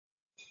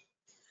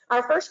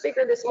Our first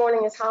speaker this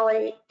morning is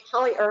Holly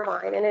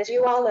Irvine, and as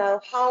you all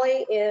know,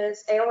 Holly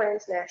is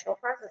ARN's national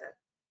president.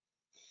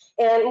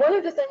 And one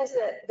of the things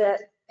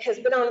that has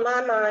been on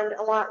my mind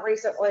a lot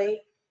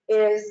recently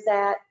is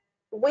that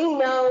we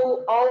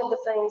know all of the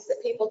things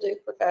that people do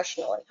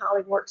professionally.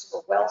 Holly works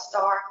for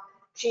Wellstar.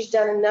 She's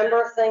done a number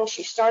of things.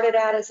 She started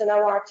out as an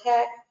OR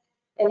tech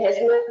and has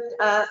moved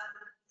up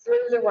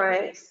through the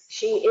ranks.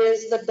 She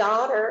is the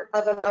daughter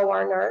of an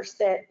OR nurse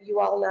that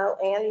you all know,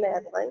 Ann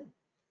Medlin.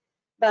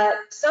 But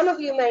some of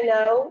you may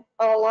know,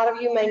 a lot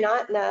of you may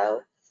not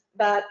know,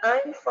 but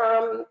I'm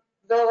from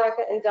Villa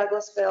Rica and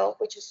Douglasville,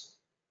 which is,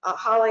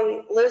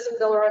 Holly lives in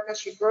Villa Rica.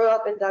 She grew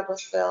up in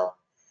Douglasville.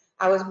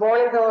 I was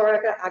born in Villa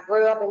Rica. I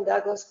grew up in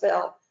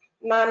Douglasville.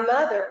 My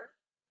mother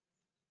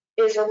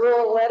is a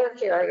rural letter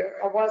carrier,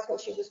 or was when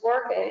she was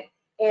working,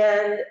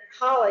 and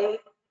Holly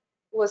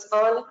was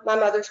on my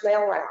mother's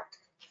mail route.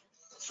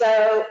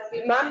 So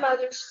my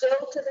mother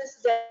still to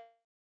this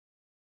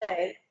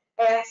day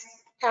asks,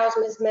 how's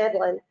Ms.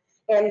 Medlin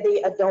and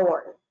the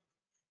Adorn?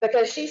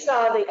 Because she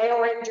saw the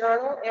ARN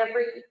Journal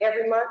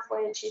every month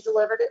when she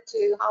delivered it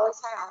to Holly's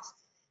house.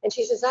 And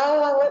she says,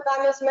 oh, I went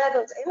by Ms.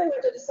 Medlin's, and we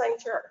went to the same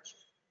church.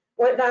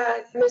 Went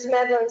by Ms.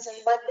 Medlin's and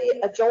let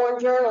the Adorn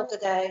Journal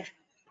today.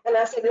 And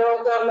I said,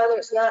 no, mother,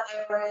 it's not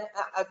ARN,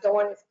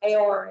 Adorn, it's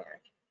ARN.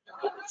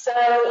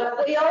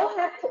 So we all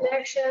have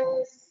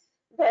connections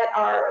that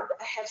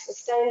have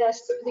sustained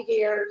us through the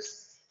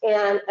years,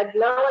 and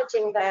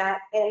acknowledging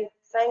that and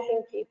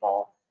thanking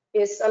people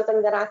is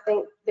something that I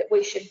think that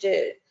we should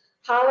do.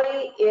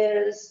 Holly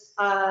is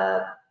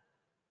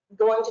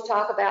going to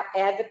talk about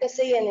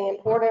advocacy and the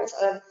importance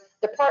of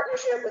the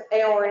partnership with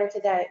ARN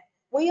today.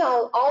 We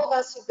all of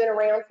us who've been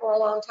around for a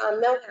long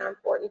time know how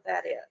important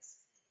that is.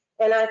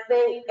 And I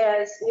think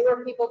as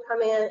newer people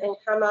come in and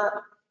come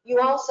up,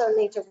 you also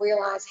need to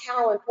realize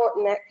how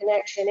important that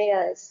connection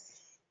is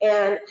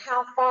and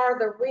how far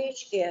the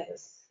reach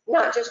is,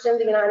 not just in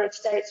the United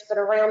States, but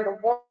around the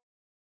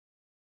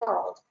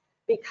world,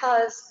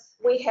 because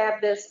we have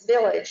this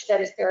village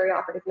that is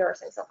perioperative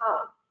nursing. So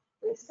Holly,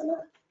 please come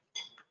up.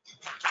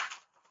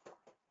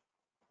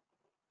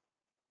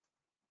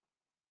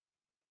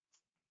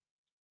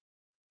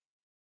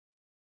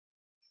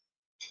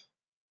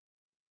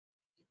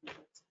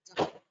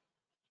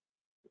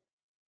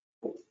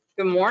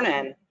 Good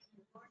morning.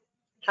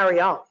 How are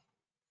y'all?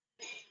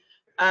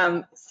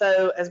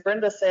 So as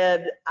Brenda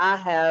said, I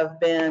have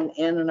been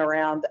in and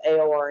around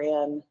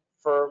AORN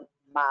for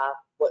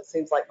what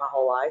seems like my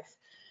whole life.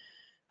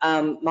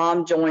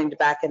 Mom joined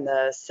back in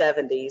the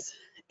 70s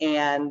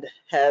and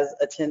has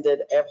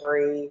attended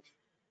every,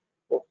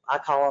 well, I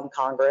call them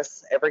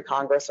Congress, every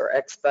Congress or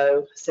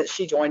Expo since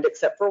she joined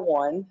except for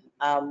one.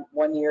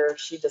 One year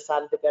she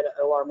decided to go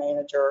to OR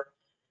manager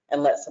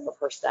and let some of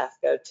her staff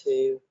go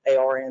to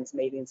ARN's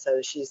meetings,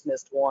 so she's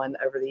missed one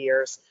over the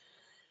years.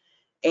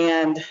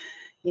 And,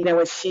 you know,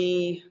 when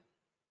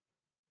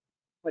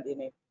what do you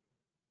need?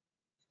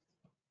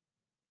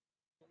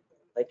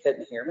 They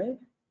couldn't hear me?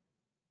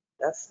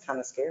 That's kind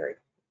of scary.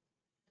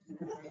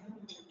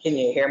 Can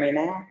you hear me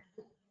now?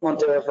 I'm gonna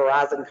do a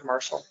Verizon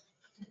commercial.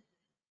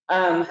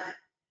 And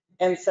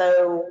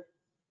so,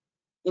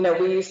 you know,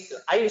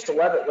 I used to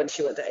love it when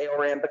she went to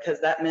ARN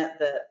because that meant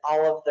that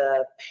all of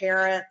the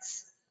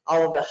parents,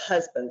 all of the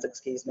husbands,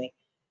 excuse me,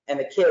 and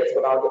the kids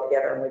would all get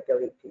together and we'd go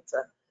eat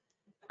pizza.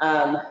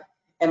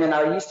 And then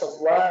I used to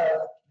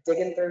love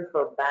digging through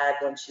her bag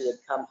when she would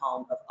come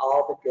home of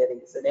all the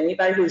goodies. And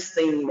anybody who's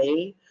seen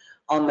me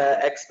on the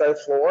expo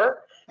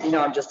floor, you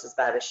know I'm just as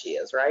bad as she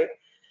is, right?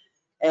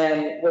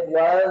 And would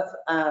love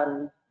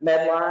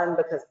Medline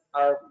because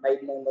our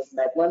maiden name was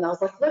Medlin. I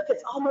was like, look,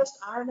 it's almost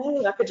our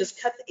name. I could just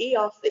cut the E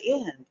off the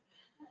end.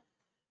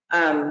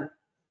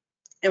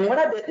 And what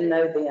I didn't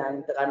know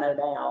then that I know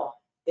now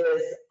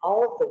is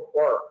all of the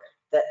work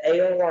that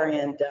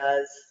AORN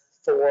does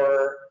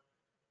for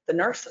the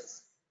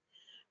nurses.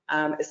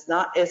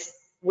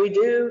 We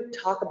do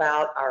talk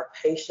about our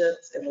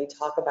patients and we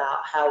talk about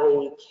how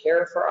we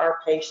care for our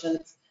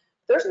patients.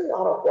 There's a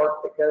lot of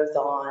work that goes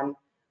on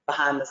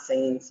behind the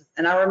scenes.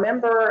 And I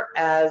remember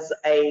as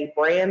a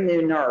brand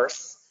new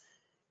nurse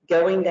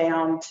going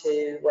down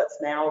to what's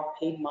now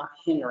Piedmont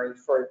Henry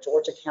for a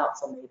Georgia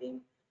Council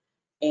meeting.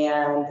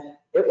 And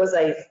it was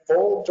a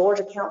full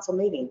Georgia Council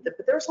meeting, but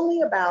there was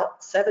only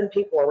about 7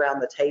 people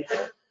around the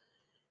table.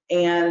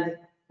 And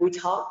we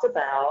talked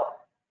about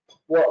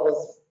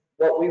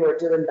what we were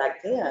doing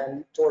back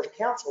then, Georgia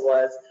Council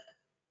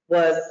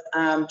was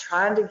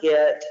trying to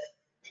get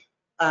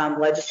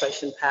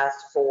legislation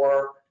passed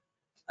for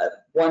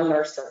one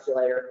nurse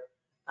circulator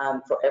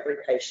for every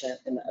patient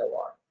in the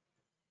OR.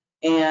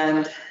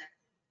 And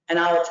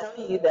I will tell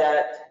you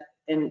that,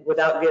 and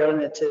without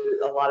going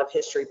into a lot of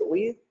history, but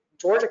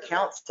Georgia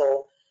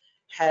Council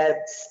had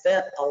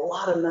spent a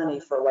lot of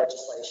money for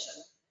legislation.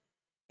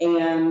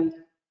 And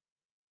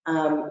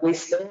we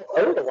still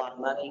owed a lot of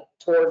money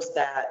towards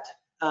that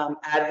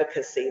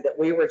advocacy that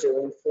we were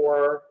doing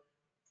for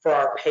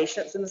our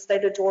patients in the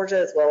state of Georgia,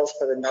 as well as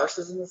for the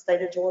nurses in the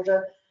state of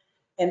Georgia.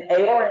 And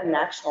ARN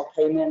National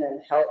came in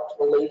and helped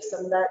relieve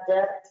some of that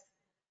debt.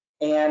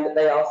 And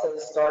they also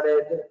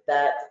started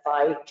that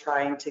fight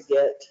trying to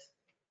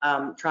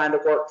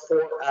work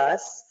for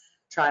us,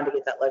 trying to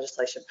get that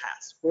legislation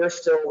passed. We're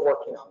still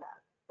working on that,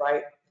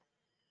 right?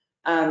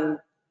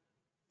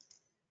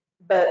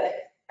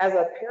 But as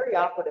a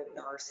perioperative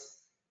nurse,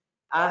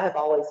 I have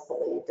always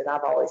believed, and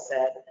I've always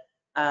said,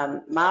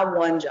 my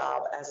one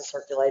job as a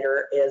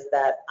circulator is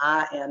that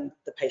I am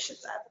the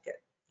patient's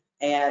advocate,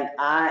 and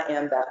I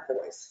am that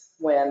voice.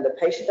 When the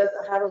patient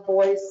doesn't have a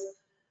voice,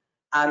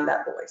 I'm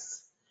that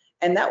voice.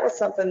 And that was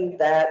something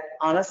that,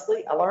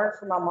 honestly, I learned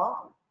from my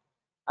mom.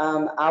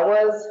 I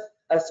was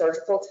a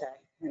surgical tech,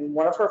 and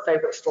one of her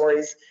favorite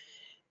stories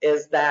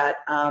is that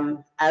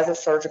as a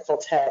surgical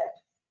tech,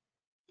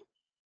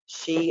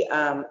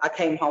 I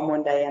came home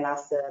one day and I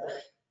said,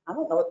 I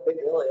don't know what the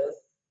big deal is.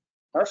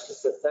 Nurse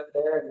just sits over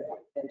there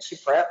and she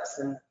preps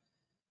and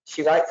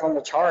she writes on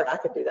the chart. I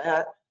could do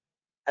that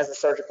as a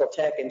surgical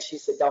tech. And she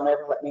said, don't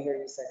ever let me hear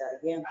you say that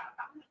again.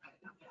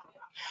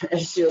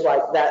 And she was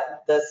like,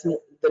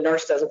 the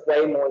nurse does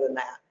way more than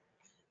that.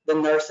 The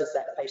nurse is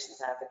that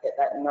patient's advocate.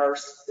 That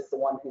nurse is the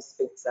one who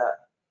speaks up.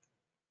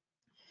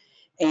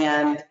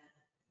 And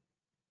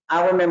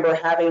I remember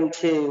having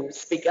to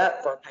speak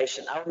up for a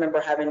patient. I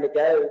remember having to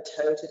go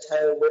toe to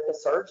toe with a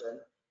surgeon.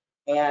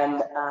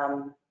 And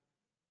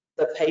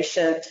the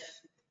patient,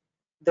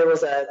 there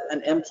was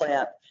an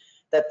implant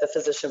that the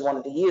physician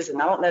wanted to use.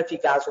 And I don't know if you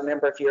guys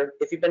remember,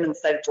 if you've been in the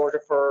state of Georgia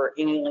for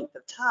any length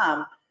of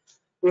time,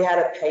 we had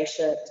a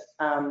patient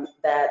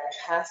that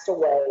passed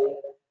away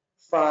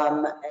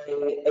from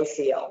a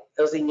ACL.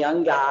 It was a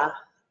young guy,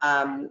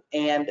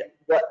 and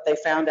what they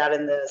found out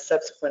in the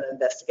subsequent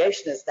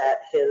investigation is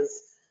that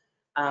his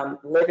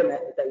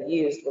ligament that they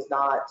used was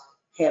not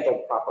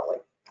handled properly,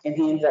 and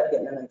he ended up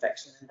getting an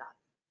infection and died.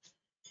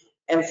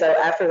 And so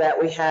after that,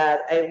 we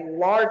had a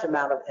large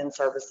amount of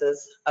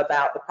in-services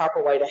about the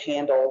proper way to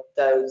handle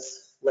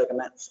those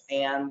ligaments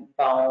and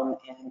bone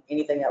and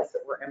anything else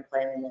that we're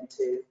implanting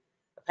into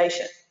a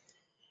patient.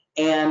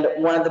 And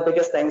one of the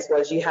biggest things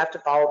was you have to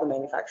follow the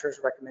manufacturer's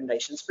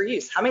recommendations for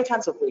use. How many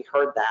times have we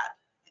heard that,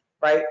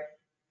 right?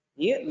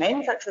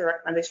 Manufacturer's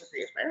recommendation for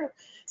use.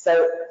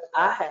 So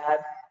I had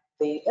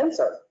the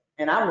insert,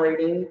 and I'm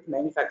reading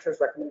manufacturer's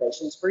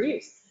recommendations for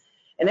use.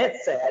 And it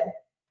said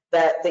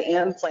that the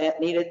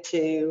implant needed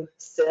to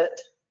sit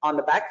on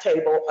the back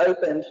table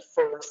opened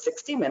for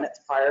 60 minutes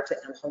prior to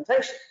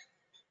implantation.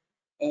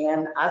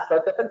 And I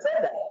spoke up and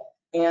said that.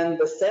 And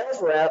the sales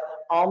rep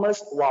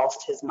almost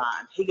lost his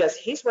mind. He goes,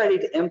 he's ready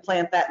to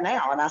implant that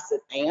now. And I said,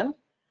 and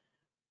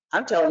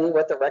I'm telling you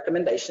what the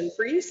recommendation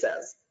for use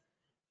says.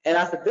 And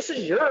I said, this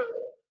is your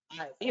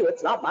view,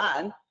 it's not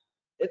mine,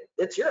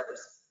 it's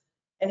yours.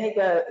 And he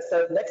goes,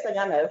 so next thing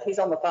I know, he's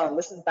on the phone.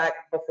 This is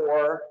back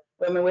before,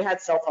 I mean, we had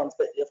cell phones,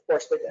 but of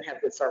course we didn't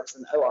have good service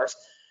in the ORs.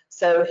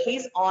 So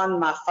he's on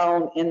my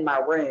phone in my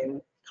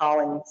room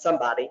calling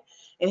somebody,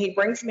 and he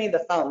brings me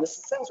the phone. This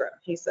is sales rep.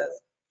 He says,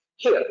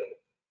 here.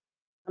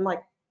 I'm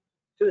like,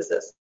 who is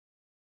this?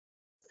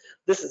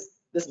 This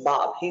is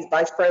Bob. He's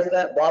vice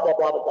president, blah, blah,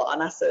 blah, blah, blah.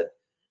 And I said,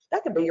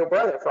 that could be your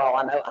brother for all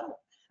I know.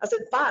 I said,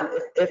 fine,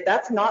 if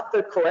that's not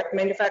the correct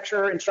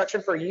manufacturer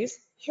instruction for use,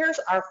 here's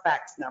our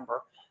fax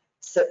number.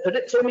 So put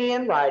it to me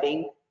in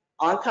writing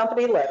on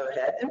company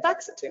letterhead and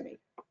fax it to me.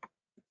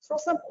 It's real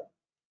simple.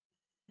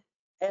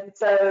 And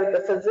so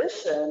the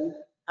physician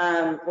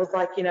was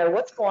like, you know,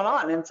 what's going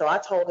on? And so I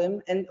told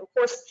him, and of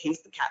course,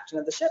 he's the captain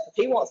of the ship. If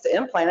he wants to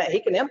implant it, he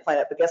can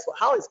implant it. But guess what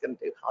Holly's going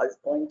to do? Holly's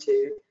going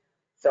to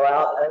fill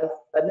out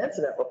an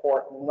incident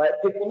report and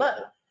let people know.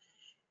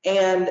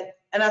 And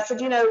I said,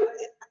 you know,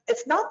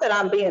 it's not that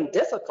I'm being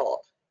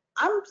difficult.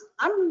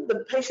 I'm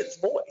the patient's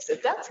voice.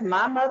 If that's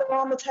my mother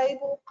on the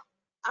table,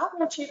 I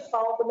want you to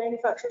follow the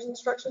manufacturer's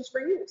instructions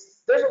for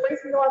use. There's a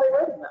reason why they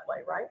wrote them that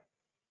way, right?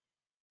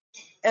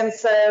 And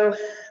so,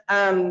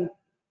 and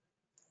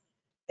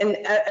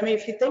I mean,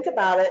 if you think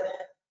about it,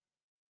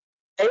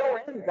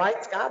 ARN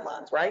writes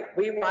guidelines, right?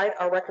 We write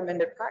our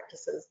recommended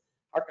practices,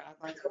 our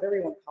guidelines, whatever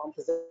you want to call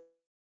them,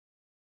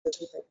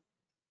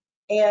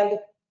 and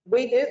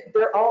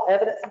they're all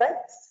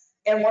evidence-based.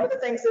 And one of the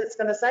things that it's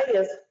going to say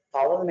is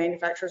follow the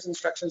manufacturer's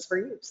instructions for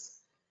use.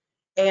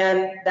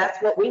 And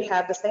that's what we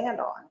have to stand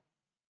on.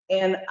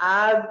 And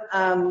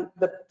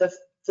the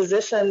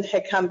physician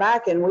had come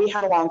back and we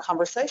had a long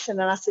conversation,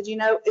 and I said, you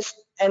know,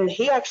 and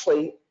he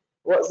actually,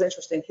 what was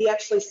interesting, he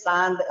actually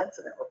signed the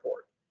incident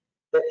report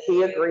that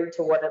he agreed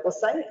to what it was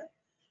saying.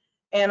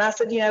 And I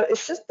said, you know,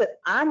 it's just that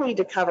I need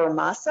to cover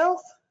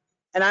myself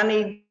and I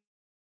need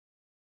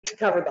to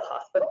cover the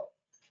hospital.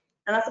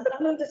 And I said, but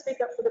I need to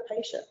speak up for the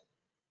patient.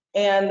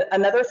 And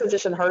another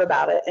physician heard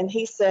about it and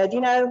he said,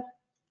 you know,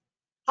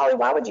 Holly,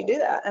 why would you do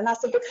that? And I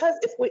said, because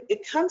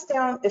it comes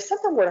down, if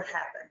something were to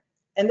happen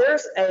and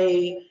there's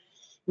a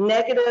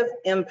negative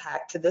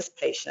impact to this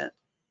patient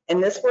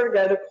and this were to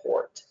go to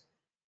court,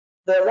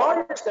 the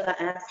lawyer's going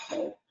to ask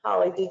me,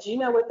 Holly, did you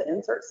know what the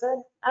insert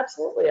said?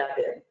 Absolutely, I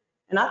did.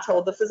 And I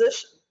told the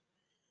physician.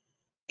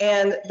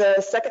 And the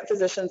second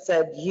physician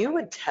said, "You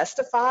would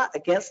testify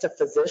against a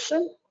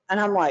physician?" And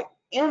I'm like,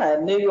 "In a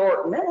New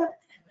York minute."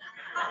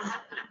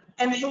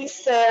 And he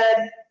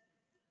said,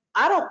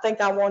 "I don't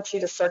think I want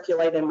you to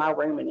circulate in my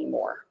room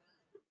anymore."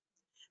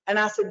 And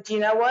I said, "Do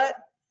you know what?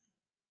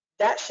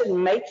 That should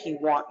make you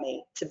want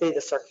me to be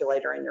the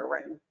circulator in your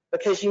room,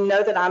 because you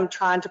know that I'm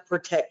trying to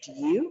protect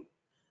you.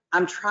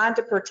 I'm trying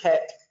to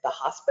protect the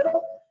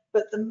hospital,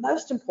 but the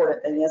most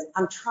important thing is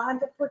I'm trying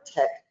to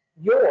protect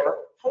your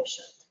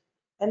patient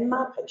and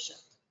my patient."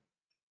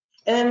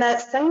 And in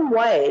that same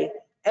way,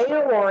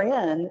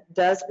 AORN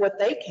does what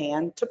they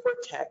can to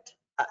protect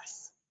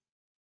us.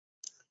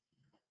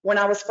 When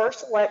I was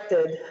first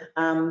elected,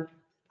 I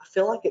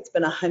feel like it's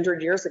been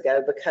 100 years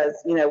ago, because,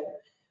 you know,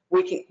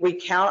 we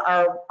count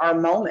our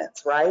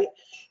moments, right?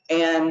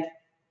 And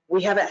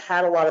we haven't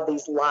had a lot of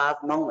these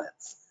live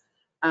moments.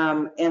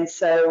 And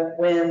so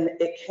when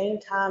it came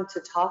time to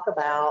talk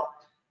about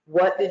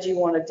what did you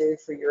want to do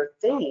for your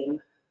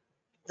theme,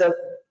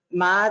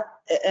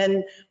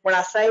 and when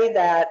I say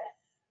that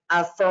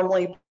I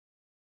firmly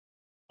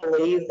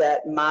believe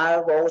that my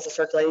role as a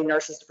circulating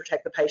nurse is to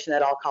protect the patient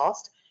at all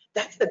costs,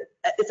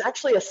 it's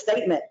actually a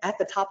statement at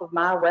the top of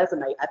my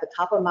resume, at the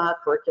top of my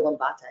curriculum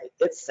vitae.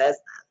 It says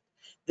that.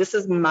 This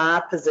is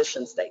my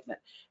position statement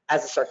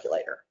as a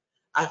circulator.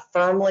 I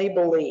firmly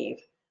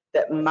believe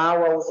that my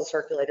role as a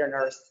circulator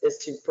nurse is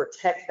to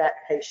protect that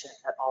patient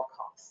at all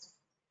costs.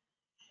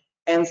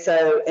 And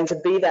to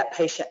be that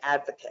patient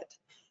advocate.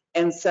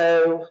 And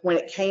so when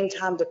it came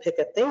time to pick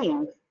a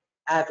theme,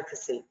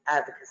 advocacy,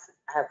 advocacy,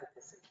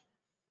 advocacy.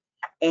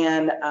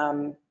 And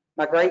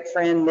my great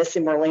friend,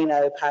 Missy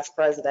Merlino, past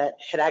president,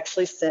 had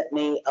actually sent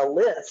me a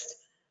list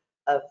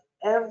of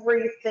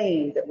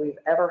everything that we've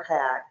ever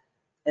had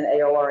in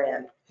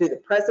AORN, who the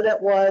president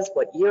was,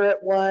 what year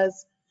it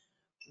was,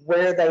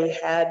 where they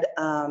had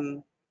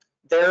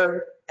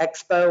their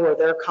expo or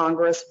their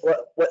congress,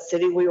 what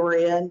city we were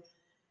in.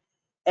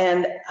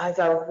 And as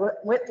I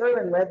went through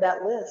and read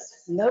that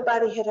list,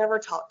 nobody had ever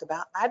talked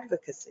about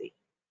advocacy.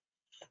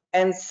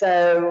 And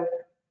so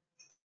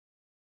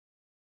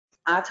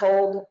I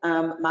told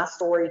my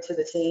story to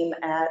the team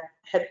at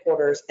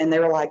headquarters, and they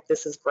were like,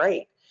 "This is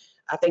great.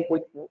 I think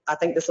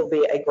this will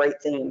be a great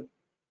theme."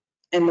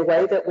 And the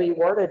way that we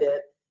worded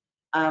it,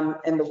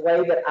 and the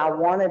way that I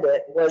wanted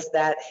it, was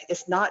that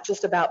it's not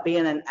just about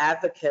being an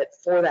advocate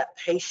for that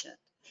patient,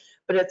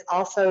 but it's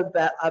also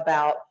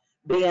about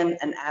being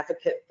an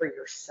advocate for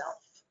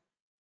yourself.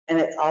 And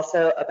it's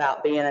also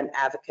about being an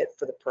advocate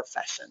for the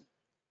profession.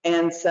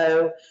 And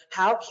so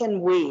how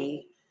can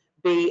we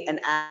be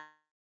an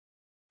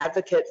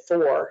advocate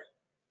for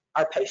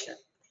our patient?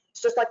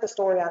 It's just like the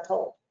story I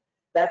told.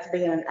 That's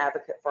being an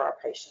advocate for our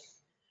patient.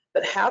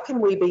 But how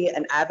can we be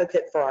an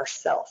advocate for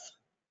ourselves?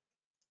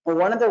 Well,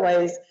 one of the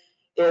ways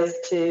is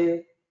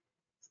to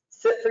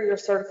sit for your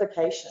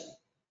certification,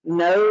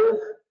 know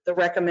the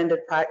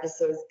recommended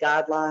practices,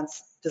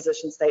 guidelines,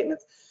 position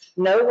statements,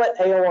 know what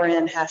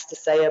AORN has to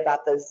say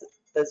about those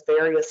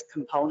various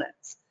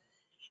components,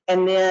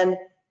 and then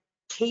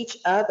teach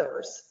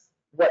others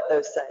what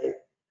those say.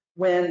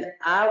 When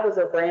I was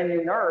a brand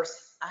new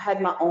nurse, I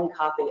had my own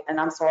copy, and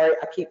I'm sorry,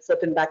 I keep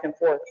flipping back and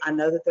forth. I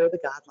know that they're the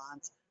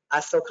guidelines. I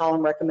still call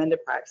them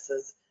recommended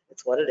practices.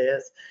 It's what it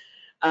is.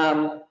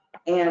 But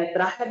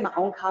I had my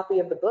own copy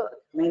of the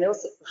book. I mean, it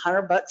was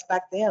 $100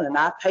 back then, and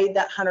I paid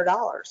that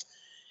 $100.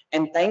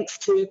 And thanks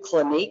to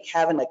Clinique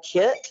having a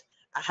kit,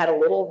 I had a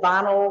little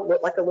vinyl,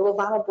 looked like a little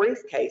vinyl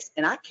briefcase,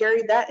 and I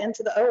carried that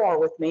into the OR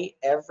with me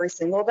every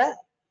single day.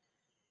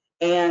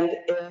 And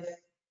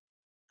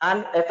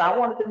if I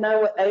wanted to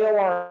know what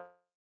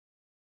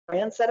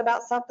AORN said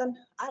about something,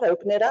 I'd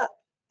open it up.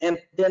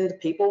 And then the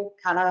people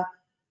kind of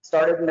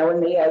started knowing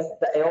me as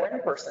the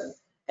AORN person.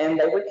 And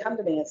they would come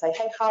to me and say,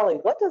 "Hey, Holly,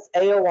 what does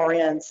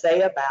AORN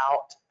say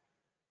about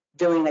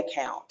doing a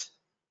count?"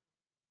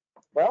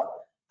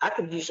 Well, I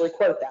could usually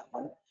quote that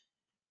one.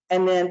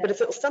 But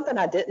if it was something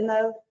I didn't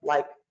know,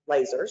 like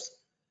lasers,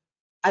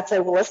 I'd say,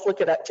 "Well, let's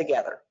look it up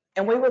together."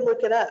 And we would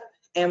look it up,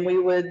 and we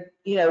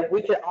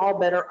could all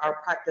better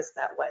our practice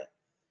that way.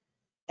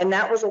 And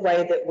that was a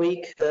way that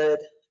we could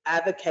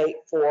advocate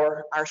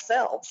for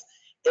ourselves,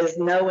 is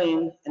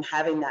knowing and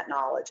having that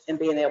knowledge and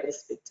being able to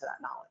speak to that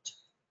knowledge.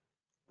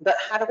 But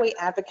how do we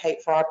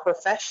advocate for our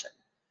profession?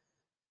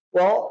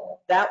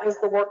 Well, that was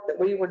the work that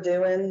we were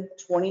doing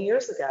 20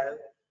 years ago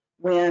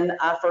when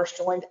I first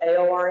joined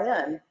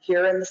AORN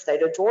here in the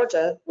state of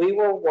Georgia. We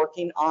were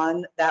working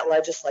on that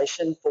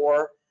legislation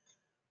for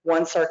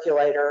one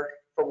circulator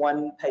for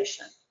one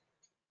patient.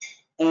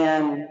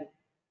 And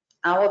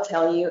I will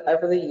tell you,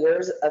 over the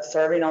years of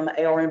serving on the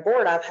AORN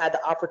board, I've had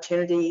the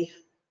opportunity,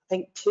 I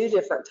think 2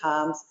 different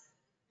times,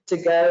 to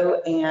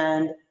go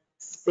and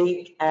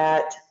speak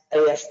at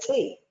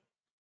AST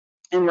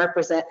and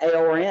represent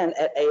AORN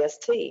at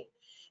AST.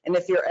 And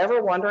if you're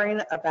ever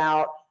wondering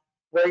about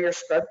where your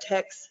scrub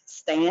techs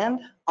stand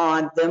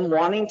on them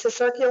wanting to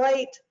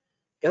circulate,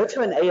 go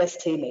to an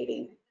AST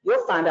meeting.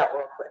 You'll find out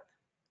real quick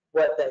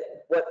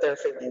what their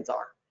feelings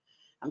are.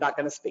 I'm not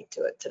going to speak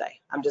to it today.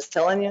 I'm just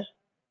telling you,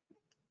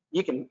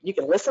 You can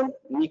listen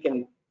and you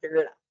can figure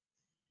it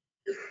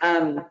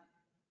out.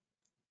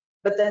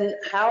 But then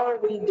how are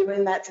we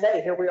doing that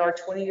today? Here we are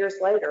 20 years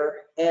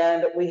later,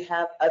 and we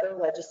have other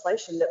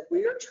legislation that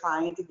we're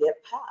trying to get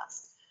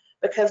passed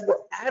because we're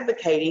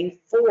advocating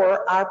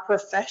for our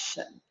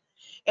profession.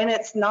 And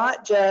it's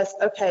not just,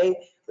 okay,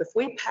 if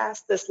we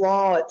pass this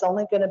law, it's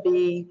only going to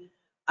be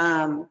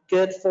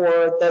good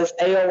for those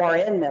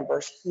AORN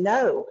members.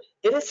 No,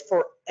 it is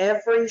for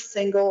every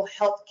single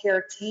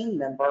healthcare team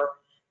member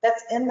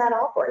that's in that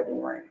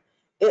operating room.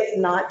 It's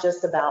not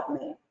just about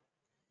me.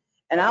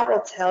 And I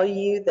will tell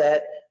you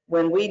that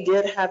when we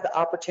did have the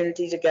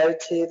opportunity to go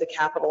to the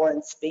Capitol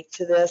and speak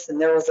to this,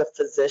 and there was a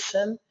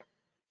physician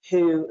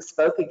who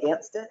spoke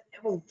against it,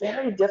 it was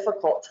very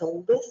difficult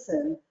to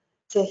listen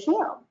to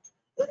him.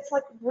 It's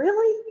like,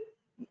 really?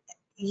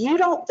 You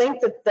don't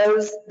think that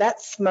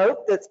that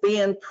smoke that's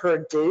being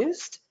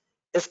produced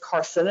is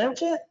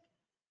carcinogen?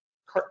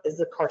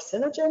 Is a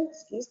carcinogen,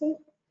 excuse me?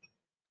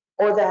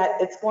 Or that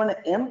it's going to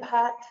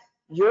impact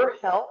your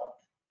health?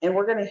 And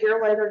we're going to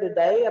hear later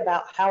today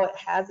about how it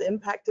has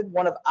impacted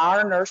one of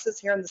our nurses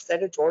here in the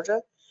state of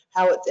Georgia,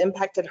 how it's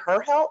impacted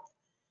her health.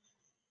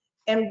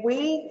 And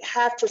we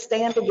have to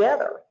stand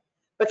together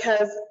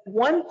because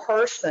one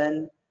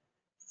person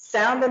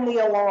sounding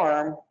the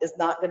alarm is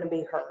not going to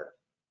be heard.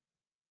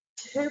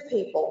 Two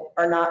people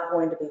are not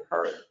going to be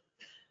heard.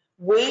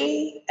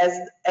 We, as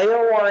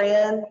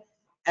AORN,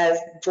 as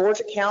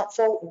Georgia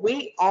Council,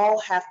 we all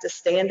have to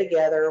stand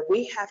together.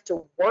 We have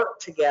to work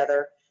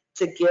together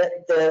to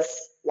get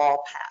this law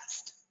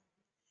passed.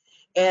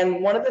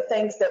 And one of the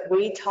things that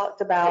we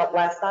talked about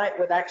last night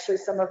with actually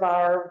some of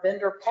our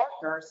vendor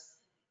partners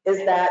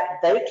is that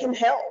they can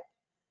help.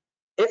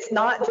 It's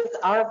not just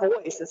our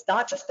voice. It's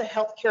not just the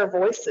healthcare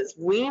voices.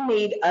 We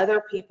need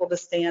other people to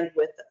stand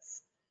with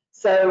us.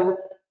 So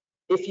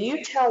if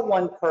you tell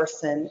one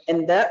person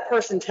and that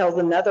person tells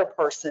another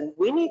person,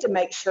 we need to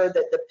make sure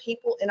that the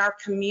people in our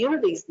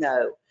communities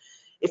know.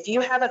 If you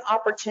have an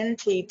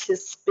opportunity to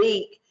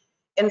speak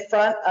in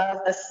front of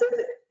a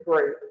civic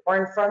group or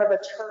in front of a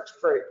church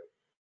group,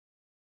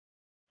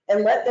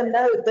 and let them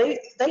know they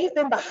have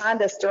been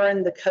behind us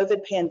during the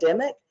COVID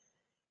pandemic,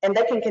 and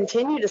they can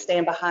continue to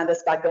stand behind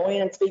us by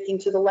going and speaking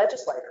to the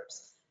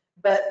legislators.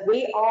 But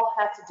we all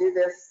have to do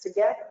this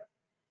together.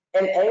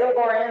 And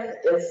AORN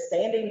is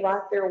standing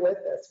right there with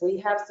us. We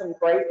have some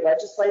great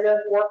legislative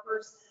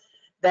workers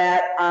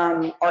that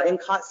are in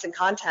constant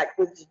contact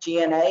with the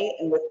GNA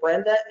and with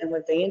Brenda and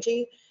with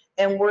Angie,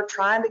 and we're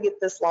trying to get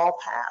this law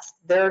passed.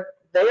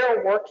 They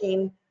are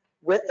working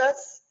with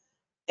us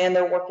and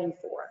they're working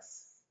for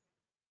us.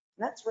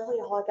 And that's really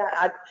all I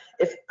got.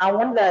 If I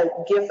wanted to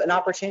give an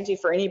opportunity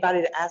for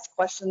anybody to ask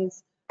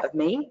questions of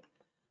me,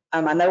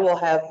 I know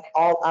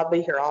I'll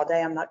be here all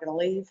day. I'm not going to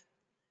leave.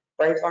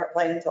 Braves aren't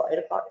playing until 8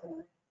 o'clock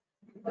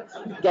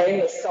tonight.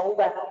 Game is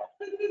sold out.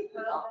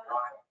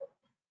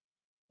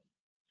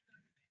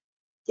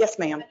 Yes,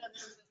 ma'am.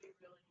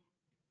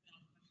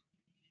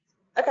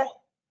 Okay.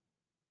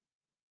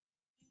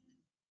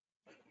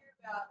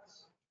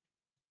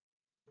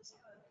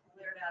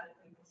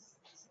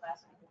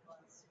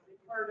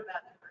 We've heard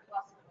about different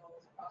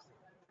hospitals across the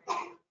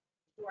country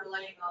who are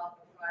laying off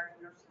and firing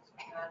nurses who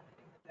got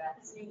the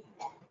vaccine,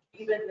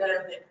 even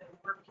though they've been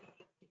working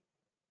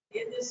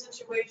in this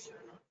situation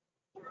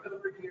for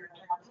over a year and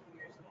a half, 2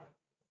 years now.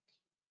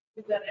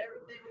 We've done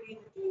everything we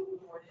need to do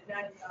for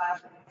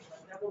N95,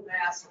 double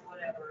mask,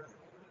 whatever.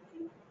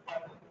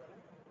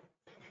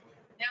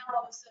 Now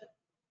all of a sudden,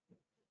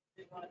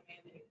 they want to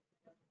mandate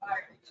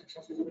fire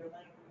because they're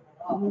laying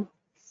people off.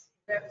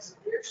 We have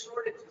severe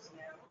shortages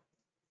now.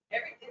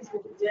 Everything's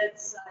been dead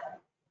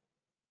silent.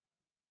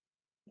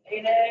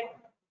 A&A,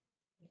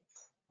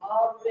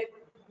 all the big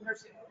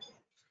nursing homes.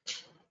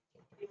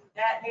 If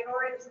that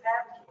AORN is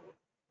advocating,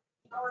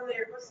 how are they,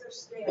 what's their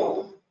stand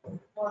on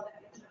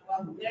that?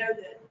 Well, we know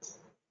that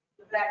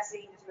the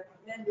vaccine is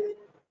recommended.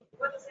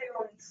 What is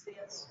AORN's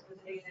stance with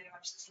A&A,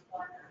 our sister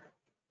partner,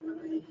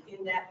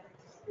 in that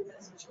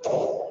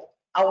situation?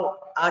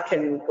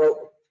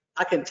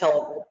 I can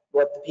tell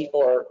what the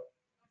people are,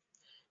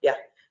 yeah.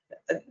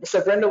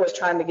 So Brenda was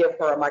trying to give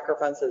her a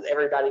microphone so that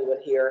everybody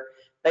would hear.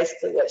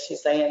 Basically what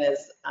she's saying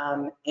is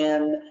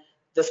in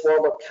this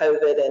world of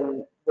COVID,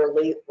 and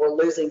we're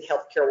losing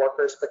healthcare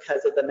workers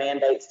because of the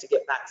mandates to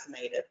get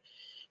vaccinated.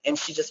 And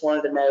she just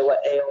wanted to know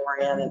what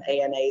AORN and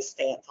ANA's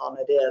stance on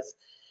it is.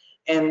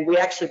 And we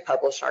actually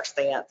published our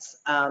stance.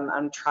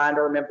 I'm trying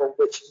to remember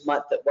which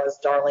month it was.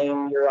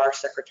 Darlene, you're our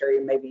secretary,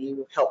 maybe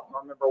you help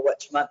remember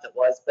which month it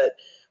was, but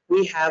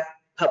we have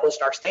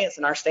published our stance,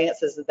 and our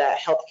stance is that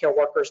healthcare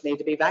workers need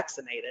to be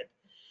vaccinated.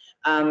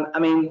 I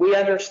mean, we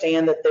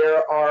understand that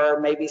there are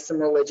maybe some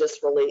religious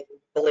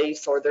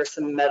beliefs or there's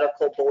some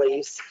medical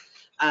beliefs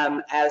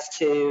as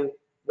to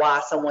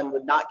why someone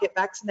would not get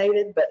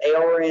vaccinated, but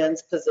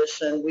AORN's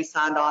position, we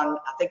signed on,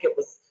 I think it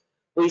was,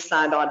 we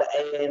signed on to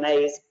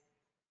ANA's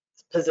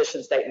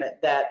position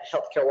statement that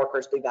healthcare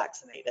workers be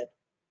vaccinated.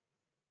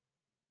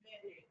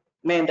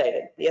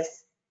 Mandated,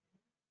 yes.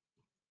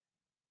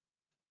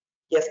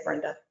 Yes,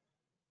 Brenda.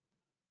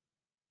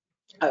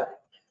 Oh.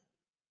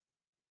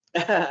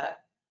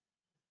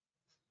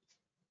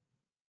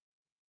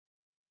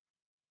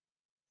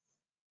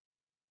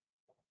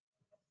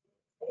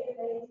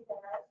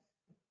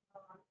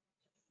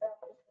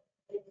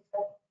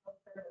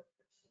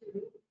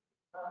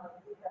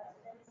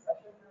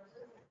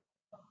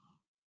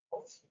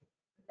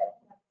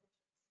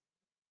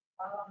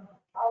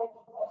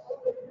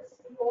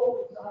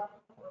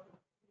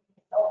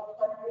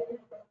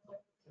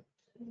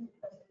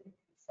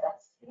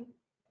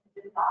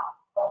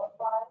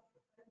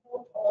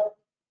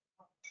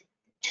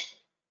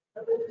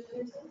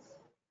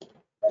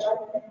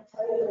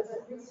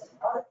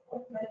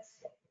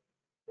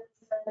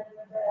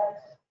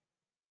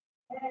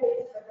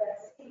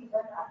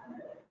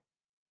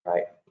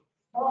 Right.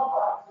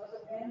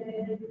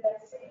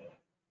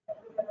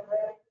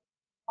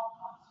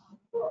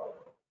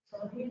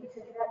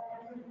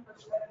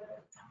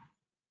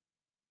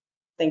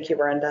 Thank you,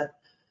 Brenda.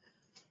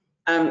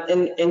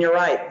 And you're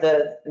right,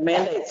 the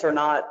mandates are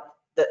not,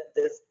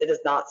 it is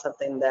not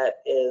something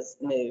that is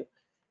new.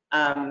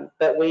 But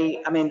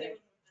I mean,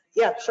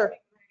 yeah, sure.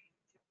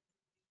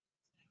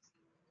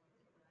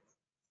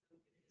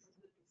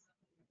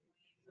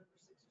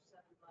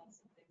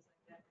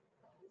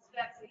 This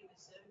vaccine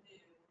is so new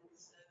and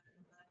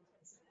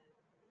so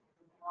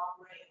long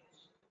range.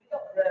 We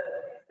don't know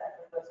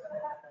exactly what's going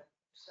to happen.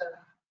 So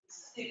this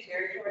is new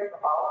territory for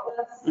all of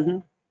us.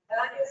 Mhm. And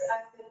I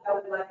think I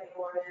would like the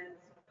Oregon and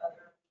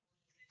other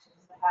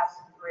organizations to have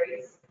some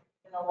grace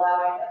in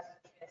allowing us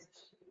to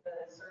transition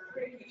because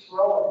surgery keeps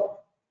rolling.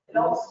 It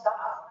don't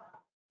stop.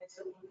 And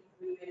so we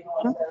keep moving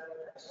on. So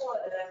I just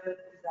want to know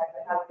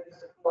exactly how we can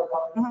support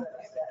all the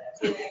studies that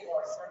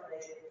are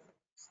terminated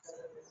because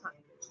of this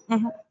mandate.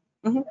 Mhm.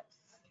 Mhm.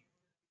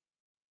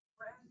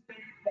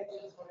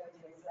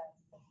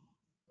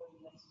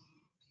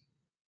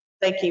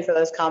 Thank you for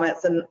those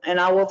comments, and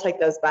I will take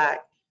those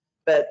back.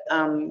 But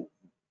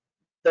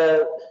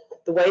the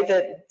way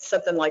that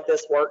something like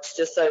this works,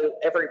 just so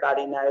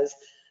everybody knows,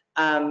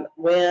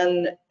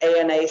 when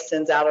ANA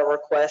sends out a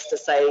request to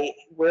say,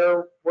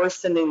 we're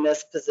sending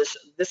this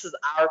position, this is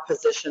our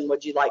position,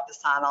 would you like to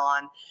sign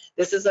on?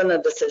 This isn't a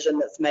decision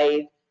that's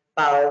made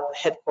by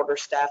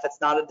headquarters staff.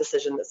 It's not a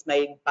decision that's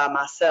made by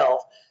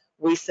myself.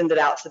 We send it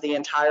out to the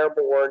entire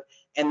board,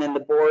 and then the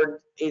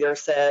board either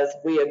says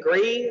we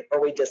agree or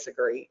we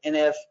disagree. And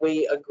if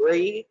we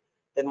agree,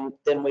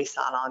 then we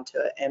sign on to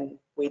it, and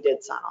we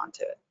did sign on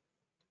to it.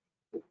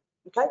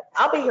 Okay,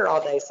 I'll be here all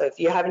day, so if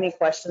you have any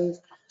questions,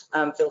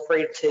 feel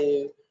free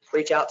to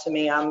reach out to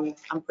me. I'm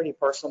pretty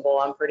personable.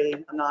 I'm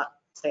not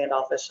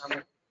standoffish. I'm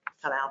kind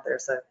of out there,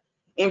 so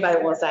anybody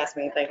who wants to ask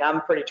me anything,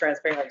 I'm pretty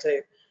transparent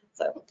too.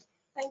 So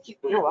Thank you.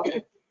 you're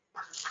welcome.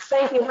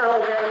 Thank you,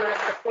 Holly, very much.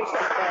 I appreciate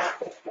that.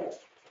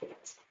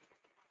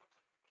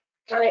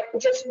 All right,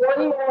 just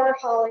one more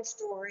Holly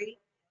story.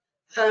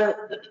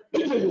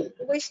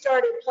 We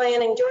started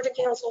planning, Georgia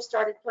Council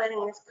started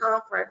planning this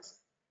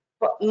conference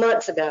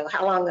months ago.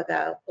 How long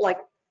ago? Like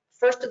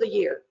first of the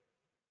year.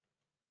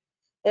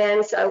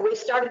 And so we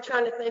started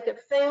trying to think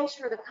of things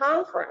for the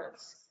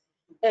conference.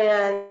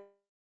 And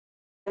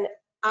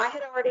I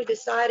had already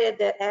decided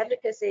that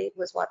advocacy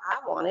was what I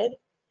wanted.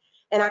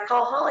 And I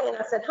called Holly and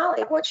I said,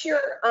 Holly, what's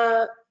your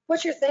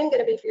theme going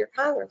to be for your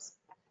Congress?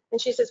 And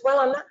she says, well,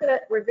 I'm not going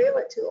to reveal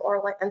it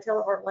until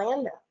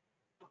Orlando.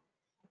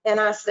 And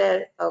I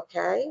said,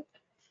 okay.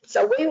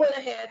 So we went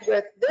ahead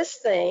with this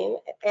theme,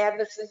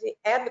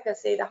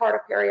 advocacy, the heart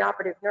of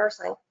perioperative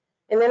nursing.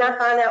 And then I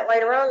find out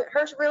later on that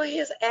hers really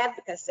is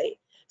advocacy.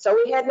 So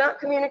we had not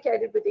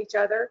communicated with each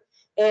other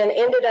and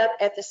ended up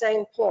at the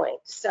same point.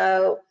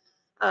 So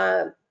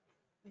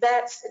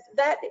that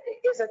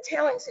is a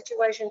telling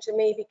situation to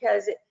me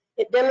because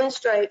it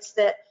demonstrates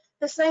that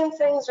the same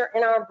things are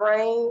in our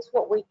brains.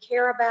 What we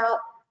care about,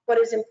 what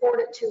is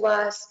important to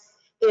us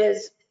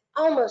is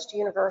almost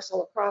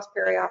universal across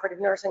perioperative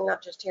nursing,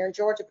 not just here in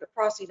Georgia, but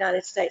across the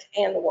United States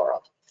and the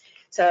world.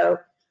 So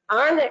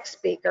our next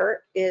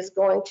speaker is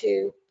going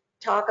to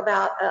talk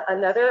about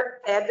another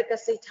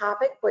advocacy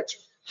topic, which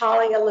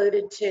Holly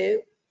alluded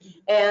to,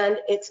 and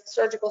it's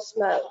surgical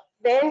smoke.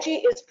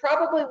 Vanjie is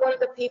probably one of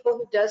the people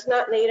who does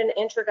not need an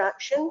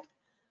introduction.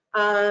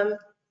 I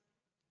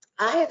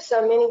have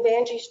so many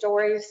Vanjie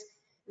stories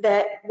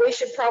that we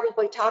should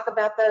probably talk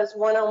about those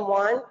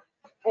one-on-one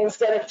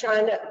instead of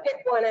trying to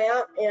pick one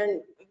out,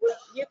 and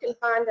you can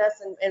find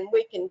us and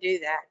we can do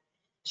that.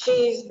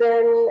 She's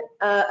been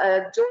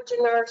a Georgia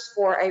nurse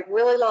for a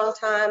really long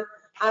time.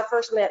 I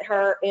first met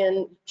her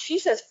she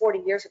says 40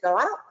 years ago.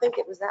 I don't think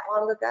it was that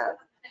long ago,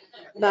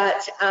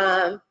 but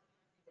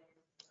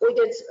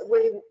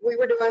we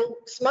were doing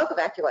smoke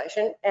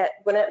evacuation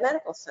at Gwinnett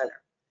Medical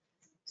Center.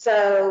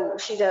 So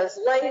she does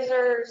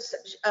lasers.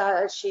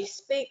 She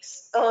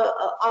speaks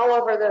all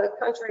over the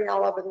country,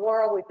 all over the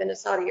world. We've been to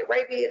Saudi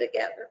Arabia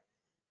together.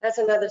 That's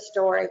another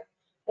story.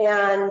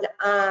 And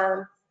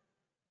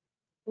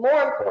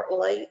more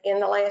importantly, in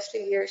the last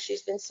few years,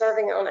 she's been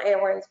serving on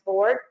AORN's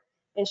board,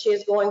 and she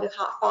is going to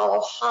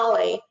follow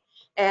Holly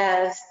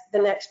as the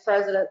next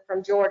president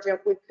from Georgia.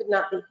 We could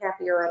not be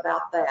happier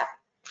about that.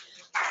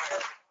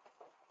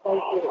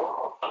 Thank you.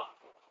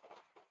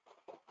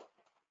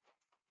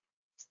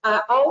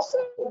 I also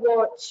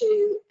want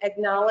to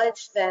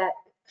acknowledge that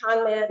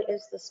ConMed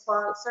is the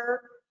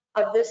sponsor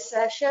of this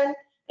session,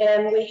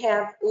 and we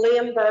have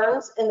Liam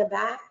Burns in the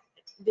back.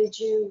 Did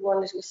you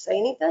want to say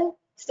anything?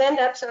 Stand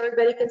up so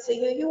everybody can see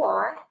who you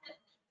are.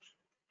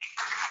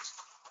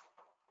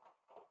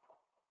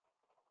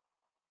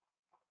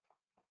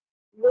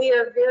 We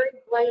are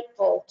very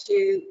grateful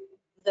to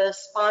the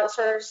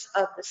sponsors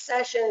of the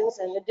sessions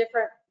and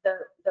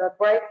the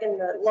break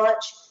and the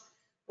lunch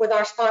with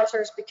our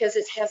sponsors, because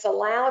it has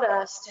allowed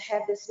us to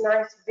have this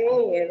nice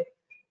venue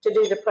to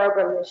do the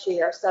program this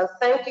year. So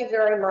thank you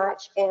very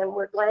much, and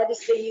we're glad to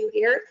see you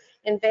here.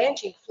 And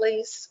Vanjie,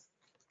 please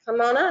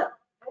come on up.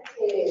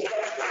 Thank you.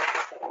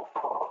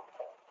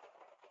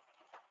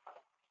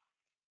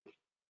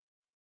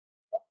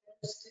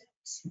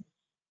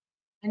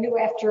 I knew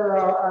after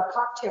our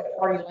cocktail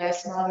party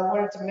last night, I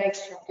wanted to make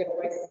sure I get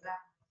away from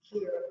that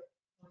here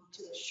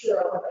to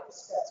assure I would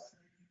discuss.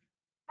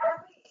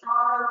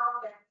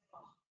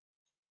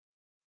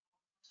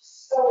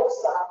 So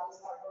excited, as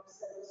I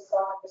said, this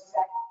was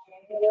back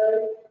in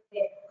January.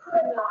 It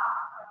could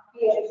not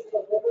be able to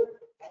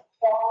deliver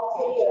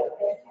quality of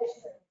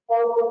education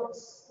programs,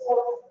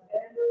 support from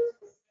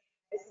vendors.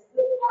 It's a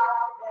good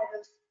part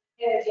of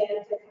and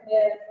again to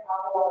commend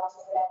our law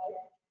today.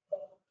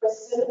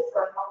 Kristen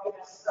for helping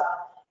us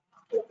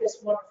put this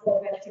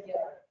wonderful event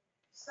together.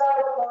 So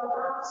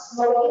I'm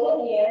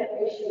smoking again,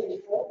 as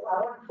usual. I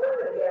want to put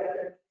it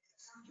together.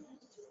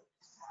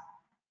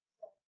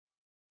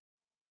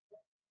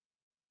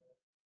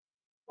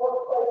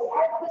 Well,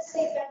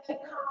 Advocacy, thank you,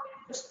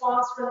 ConMed, for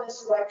sponsoring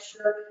this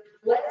lecture.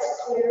 Let's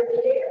clear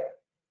the air.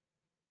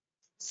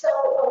 So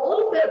a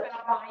little bit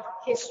about my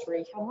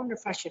history. I wonder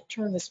if I should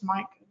turn this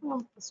mic.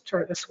 Well, let's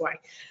turn it this way.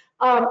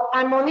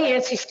 I'm on the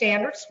ANSI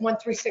standards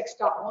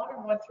 136.1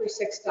 and 136.3.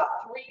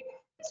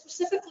 It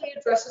specifically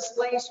addresses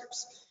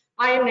lasers.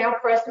 I am now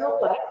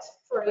president-elect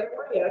for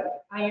ARN.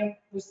 I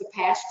was the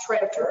past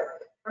treasurer.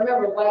 I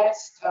remember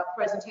last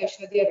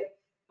presentation I did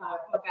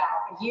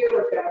about a year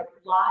ago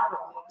live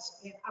on this,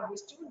 and I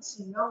was doing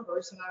some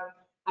numbers, and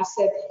I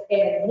said,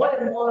 and 1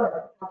 and 1,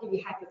 I'll give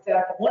you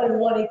hypothetical, 1 and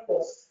 1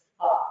 equals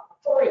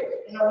 3.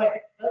 And I went,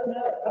 oh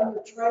no, I'm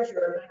the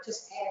treasurer, and I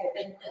just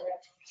added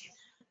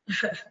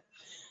incorrectly.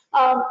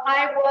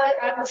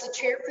 I was the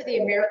chair for the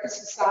American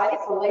Society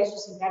for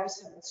Lasers in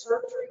Medicine and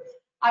Surgery.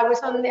 I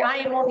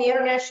am on the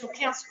International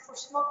Council for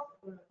Smoke,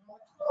 the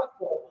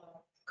clinical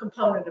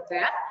component of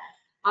that.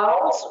 I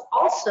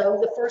also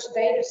the first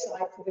beta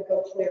site for the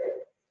Go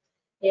Clear.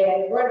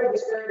 And Brenda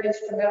was very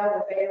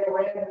instrumental with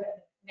ARN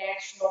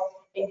National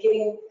in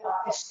getting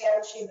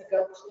establishing the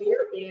Go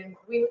Clear, and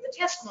we were the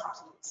test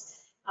monkeys.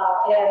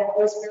 And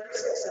was very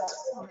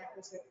successful, and that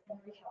was the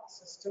Henry Health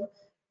System,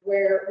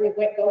 where we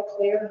went Go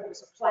Clear, and there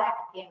was a plaque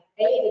in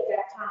 8 at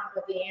that time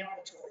of the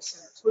ambulatory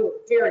centers. We were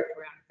very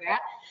proud of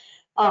that.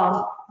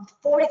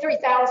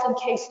 43,000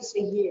 cases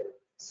a year,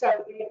 so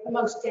it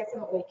most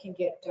definitely can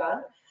get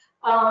done.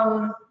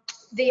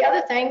 The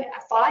other thing,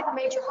 5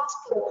 major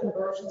hospital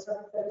conversions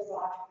over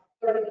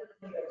 39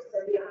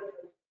 years.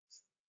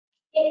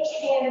 It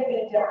can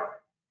be done.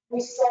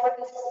 We started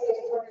this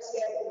for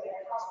example, in a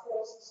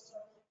hospital system.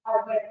 I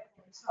went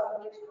from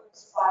Southern to a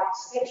spy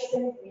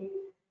station. We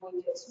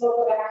did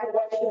smoke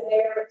evacuation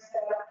there,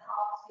 set up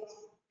policies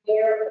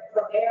there.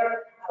 From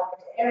there, I went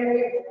to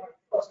Emory, we went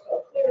first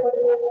Go Clear.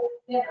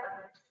 Then I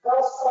went to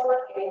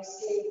Wellstar,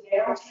 AMC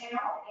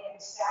downtown, and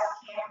South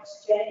Campus.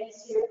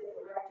 Jenny's here, the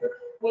director.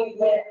 We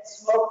went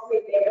smoke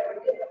free there.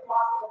 We did the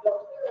plot for Go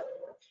Clear.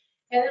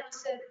 And then I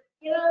said,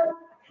 you know,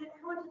 I kind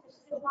of went to this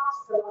new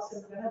hospital. I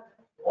said, I'm going to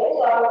lay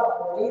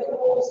low,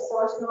 unbelievable was the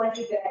first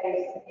 90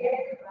 days, and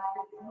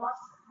everybody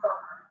must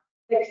burn.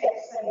 They kept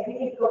saying, we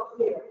need to go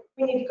clear.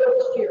 We need to go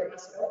clear. And I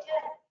said,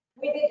 okay.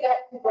 We did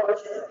that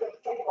conversion. They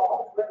came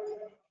all the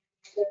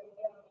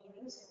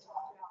meetings and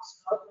talked about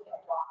smoke and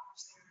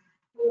doctors.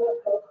 We would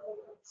go clear.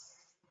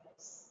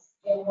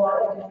 And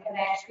one and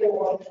actually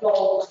one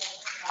goal.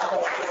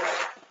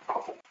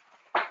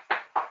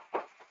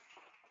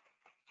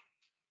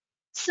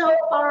 So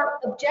our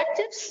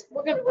objectives,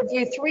 we're going to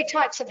review 3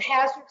 types of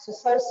hazards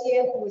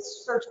associated with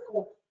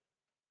surgical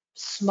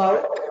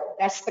smoke.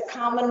 That's the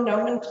common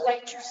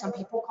nomenclature. Some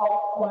people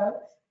call it plume.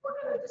 We're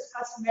going to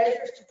discuss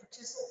measures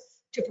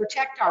to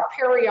protect our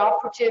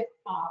perioperative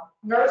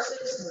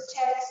nurses and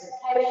techs and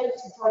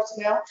patients and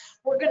personnel.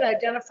 We're going to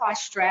identify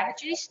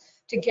strategies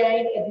to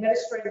gain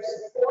administrative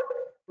support.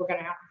 We're going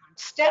to outline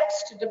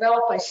steps to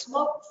develop a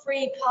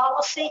smoke-free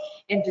policy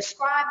and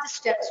describe the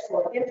steps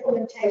for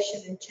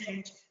implementation and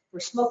change for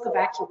smoke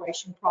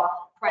evacuation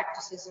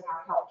practices in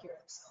our healthcare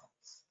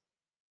facilities.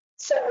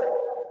 So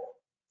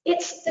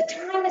the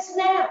time is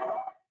now.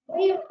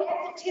 We are at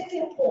the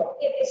tipping point.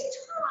 It is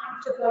time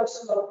to go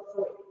smoke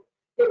free.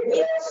 There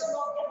is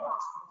smoke in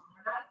hospitals.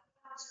 We're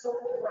not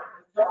smoking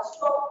around. We don't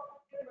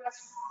smoke in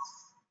restaurants,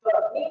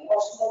 but we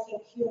are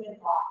smoking human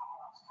body.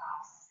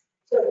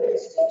 So the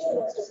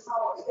constituents, as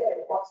Holly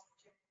said,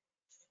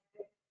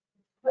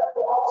 but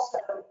also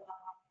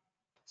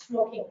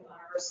smoking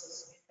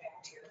viruses and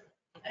bacteria.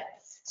 Okay?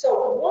 So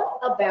what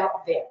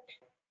about them?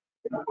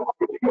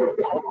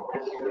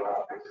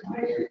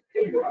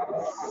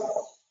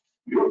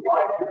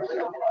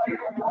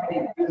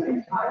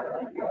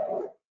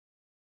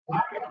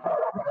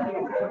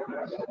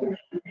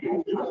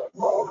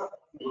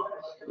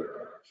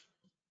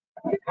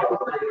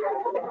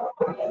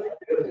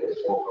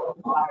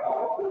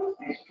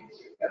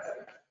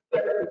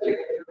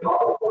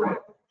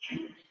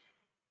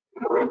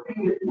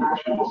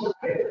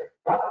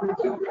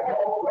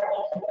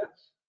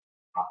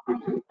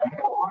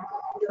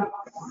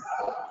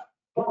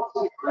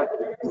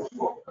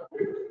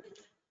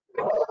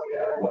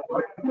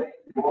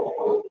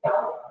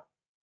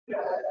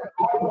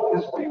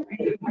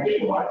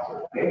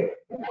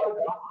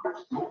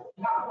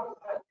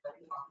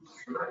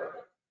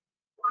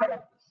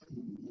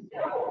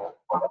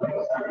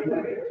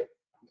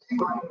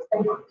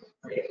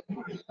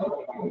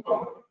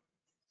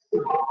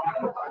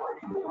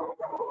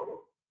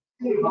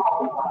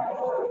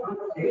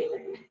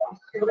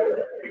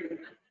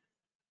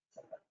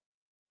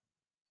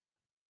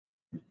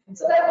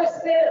 So that was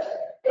the,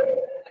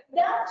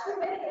 not too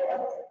many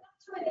of us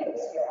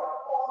here are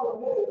all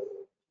removed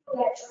from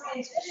that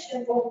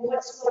transition from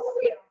what's so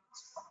free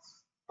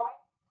right?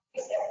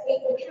 Except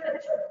we kind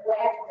of took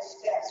gradual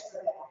steps for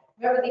that.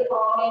 Remember the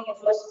awning in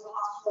most of the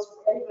hospitals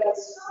where everybody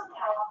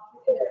somehow,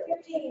 in their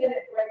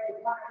 15-minute break,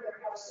 would want to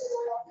have a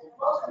system.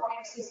 Most of my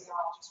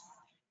anesthesiologists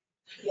want.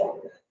 Yeah.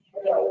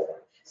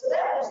 So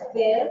that was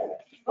then,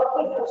 but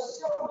we know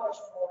so much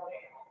more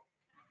now.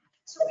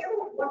 So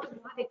everyone wondered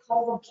why they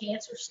call them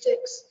cancer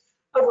sticks.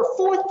 Over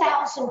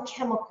 4,000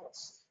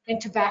 chemicals in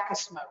tobacco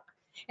smoke.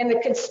 And the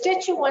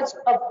constituents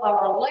of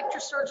our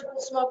electrosurgical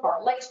smoke,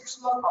 our laser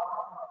smoke,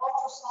 our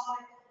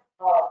ultrasonic,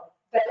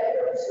 that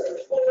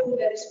plume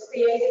that is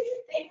created,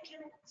 they have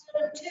chemicals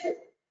in them too.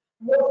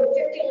 More than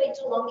 50 lead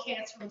to lung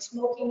cancer, and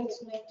smoking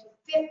is linked to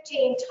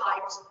 15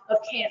 types of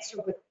cancer,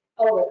 with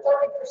over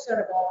 30%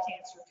 of all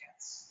cancer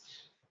deaths.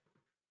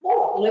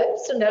 Well,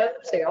 lips and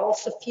nose, they all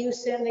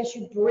suffuse in as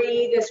you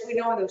breathe, as we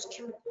know, those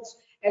chemicals,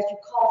 as you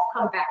cough,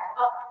 come back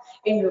up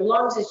in your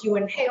lungs. As you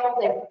inhale,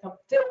 they become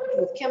filled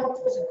with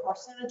chemicals and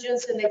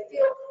carcinogens, and they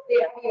fill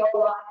the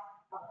alveoli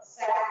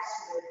sacs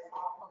with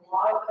a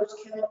lot of those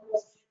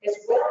chemicals, as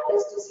well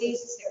as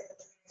diseases that are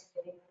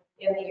transmitting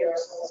in the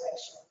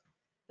aerosolization.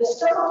 The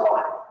stomach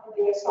lining,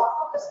 the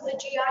esophagus, and the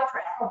GI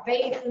tract are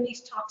bathed in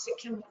these toxic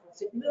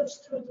chemicals. It moves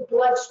through the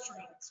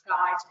bloodstreams,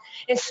 guys,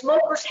 and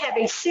smokers have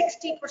a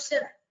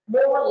 60%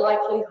 more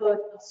likelihood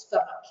of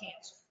stomach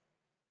cancer.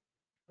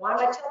 Why am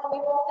I telling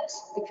you all this?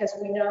 Because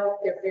we know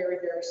they're very,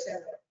 very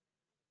similar.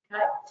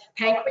 Okay?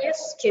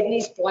 Pancreas,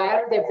 kidneys,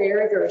 bladder, they're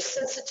very, very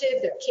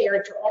sensitive. They're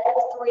carried to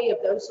all three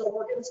of those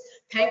organs.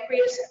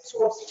 Pancreas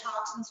absorbs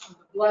toxins from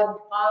the blood and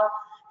the bile.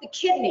 The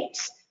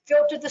kidneys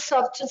filter the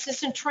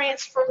substances and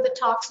transfer the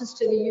toxins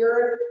to the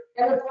urine.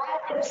 And the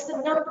bladder is the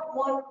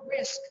 #1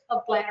 risk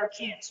of bladder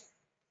cancer.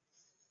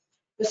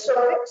 The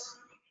cervix,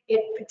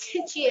 it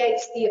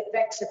potentiates the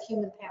effects of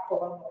human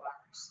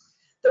papillomavirus.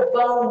 The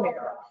bone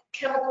marrow,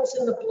 chemicals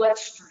in the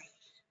bloodstream,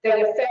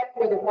 they affect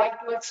where the white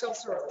blood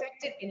cells are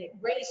affected, and it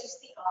raises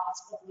the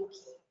odds of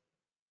leukemia.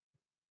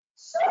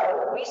 So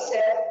we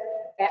said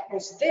that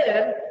was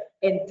then,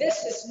 and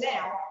this is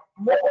now,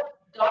 more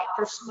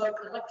doctor smoke,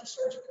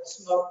 electrosurgical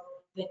smoke,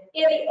 than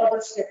any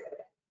other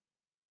cigarette.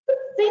 But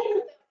think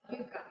about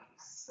you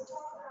guys.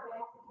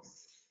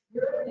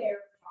 You're in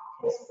there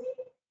 5 days a week.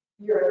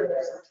 You're in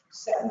there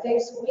 7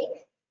 days a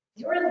week.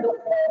 You're in the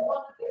one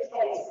of the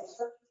days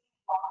for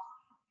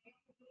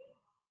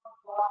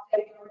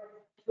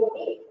the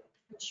week.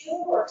 But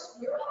your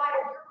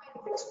rate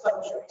of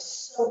exposure is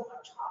so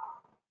much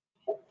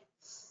higher.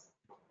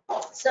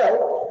 So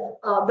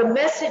the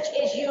message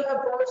is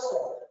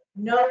universal.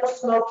 No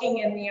smoking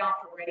in the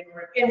operating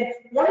room. And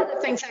one of the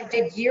things I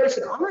did years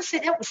ago, I'm going to say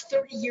that was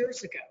 30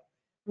 years ago,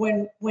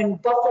 when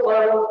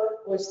Buffalo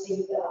was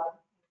the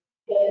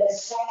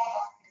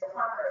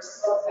primary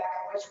smoke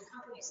evacuation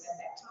companies at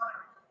that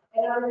time.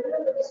 And I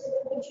remember this,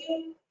 would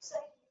you say,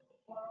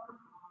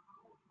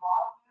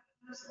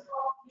 it's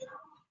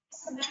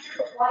a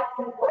matter of life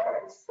and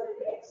death for the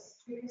days.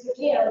 Because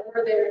again,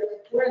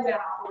 we're in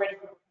that operating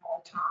room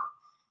all the time.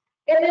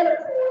 And then, of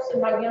course, in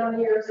my young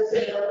years as a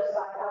nurse,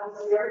 I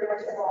was very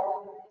much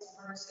involved in these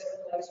furnace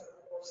and laser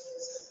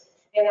courses.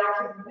 And I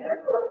can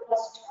remember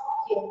us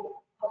talking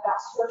about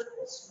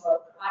surgical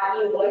smoke,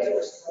 i.e.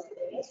 laser smoke, and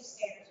the ANSI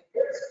standards are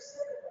very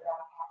specific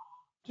about that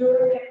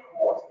during that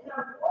course. And I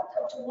walked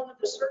up to one of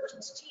the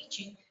surgeons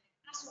teaching,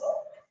 and I said,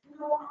 well, you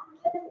know,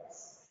 I'm getting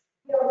this.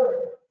 You know,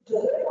 we're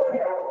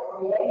delivering or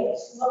creating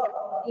smoke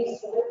on these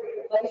laser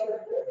delivery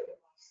devices.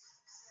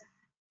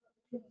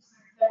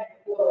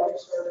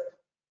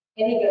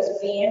 And he goes,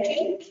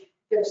 Angie,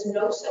 there's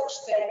no such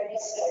thing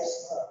as safe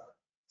smoke.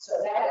 So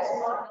that is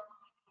my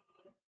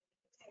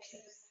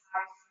protection.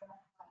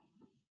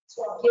 So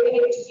I'm giving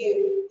it to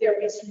you. There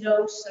is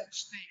no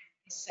such thing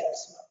as safe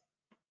smoke.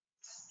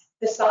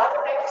 The side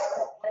effects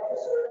of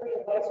electrosurgery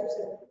and lasers,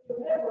 and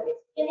remember,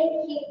 it's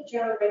any heat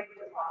generated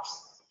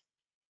device.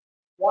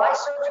 Why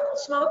surgical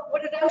smoke?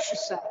 What did OSHA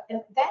say?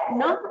 And that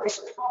number is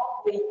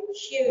probably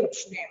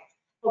huge now.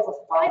 Over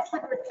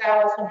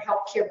 500,000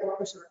 healthcare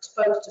workers are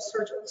exposed to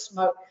surgical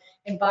smoke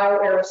and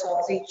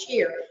bioaerosols each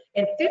year.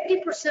 And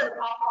 50% of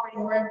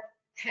operating room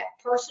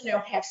personnel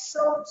have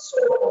some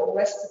sort of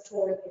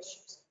respiratory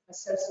issues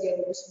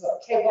associated with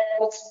smoke. Okay,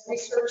 well, it's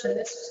research, and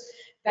this is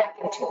back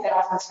in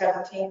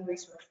 2017,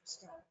 research was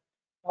done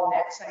on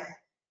that same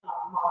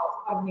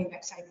model,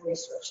 that same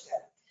research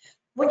study.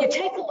 When you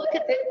take a look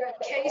at the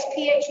case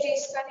PhD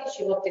studies,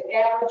 you looked at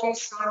allergies,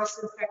 sinus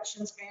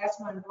infections,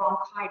 asthma, and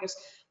bronchitis.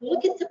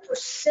 Look at the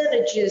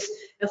percentages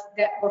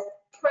that were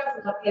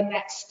prevalent in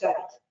that study.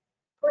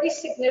 Pretty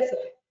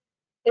significant.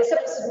 And so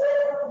this is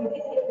where you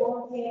didn't get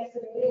lung cancer,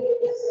 you didn't get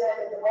this, that,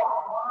 and the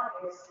bottom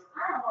line is,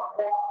 I don't know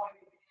what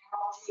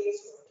allergies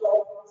or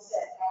adult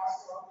onset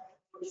asthma,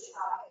 which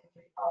I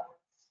can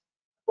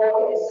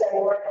look at say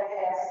where it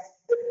has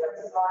different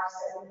virus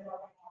that we don't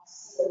have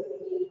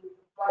COPD,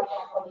 right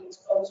now the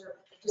exposure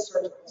to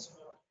surgical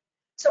smoke.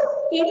 So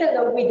even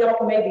though we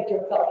don't maybe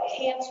develop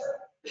cancer,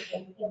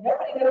 and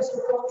nobody knows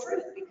the real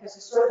truth because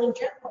the Surgeon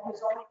General has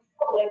already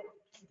correlated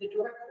the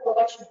direct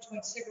correlation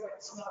between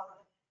cigarette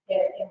smoke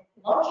and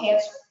lung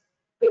cancer,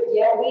 but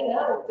yet we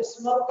know the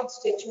smoke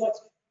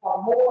constituents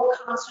are more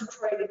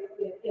concentrated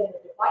in the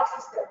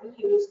devices that we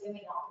use in the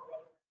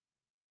operating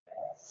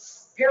room.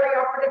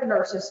 Perioperative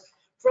nurses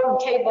from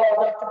K-Ball,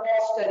 Dr.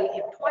 Ball study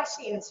have twice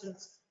the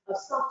incidence of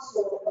some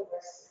sort of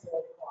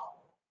respiratory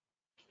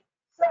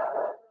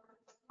problem.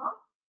 So,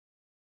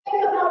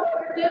 think about what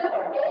you're doing.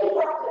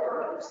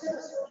 85% of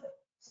surgeons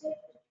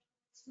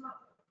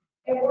smoke.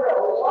 And where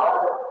a lot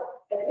of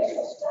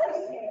initial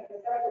studies came from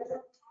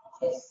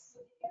dermatologists,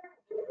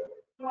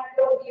 when I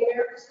go to the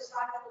American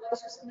Society for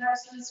Lasers and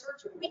Medicine and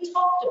Surgery, we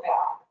talked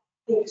about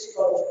the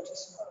exposure to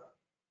smoke.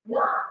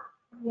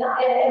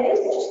 And this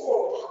is just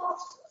for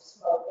positive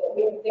smoke that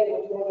they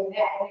were doing in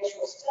that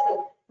initial study,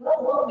 let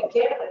alone the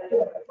gamut of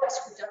doing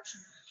breast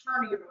reduction,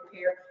 hernia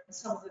repair, and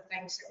some of the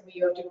things that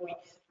we are doing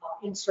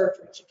in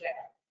surgery today.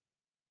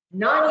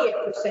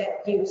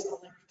 98% use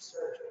elective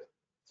surgery.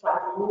 So I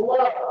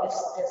love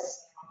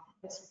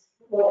this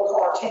little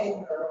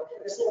cartoon or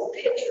this little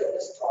picture of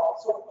this talk.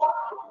 So why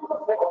in the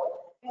world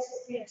has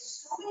it been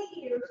so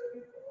many years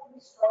before we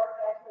started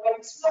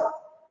evacuating smoke?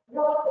 You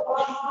know what the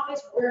bottom line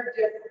is? We're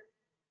different.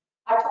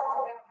 I talked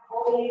about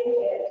bullying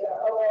at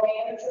OR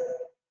manager.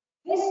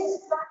 This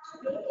is got to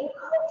be a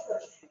culture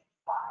change,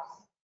 guys.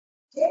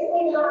 Did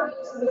we not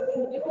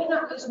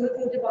use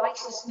moving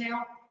devices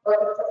now,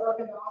 or for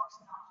ergonomics,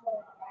 not pulling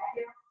it back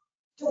here?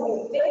 Do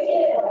we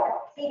think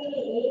about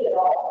PPE at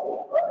all?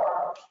 We put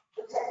our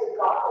protective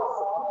goggles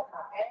on,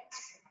 our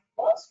masks, and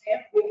gloves, and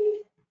we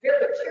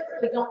very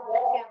carefully don't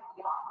walk out of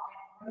the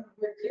operating room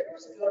where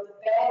years ago the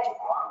badge of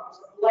honor was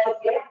laid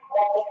down,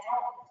 walking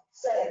out,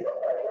 saying, look,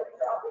 we're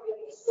dropping in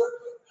these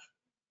surgery.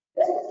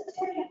 This is a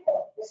tipping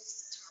point. This is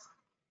the time.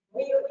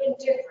 We are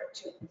indifferent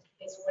to it.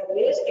 It's what it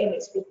is, and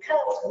it's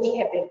because we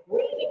have been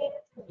breathing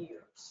it for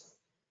years.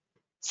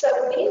 So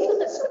these are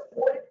the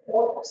supported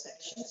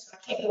organizations. I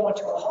can't go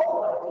into a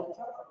whole lot of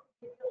detail.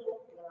 Give you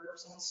little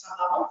blurbs on some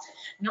of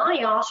them.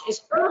 NIOSH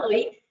is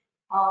early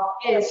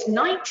as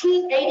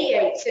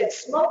 1988 said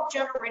smoke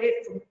generated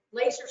from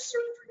laser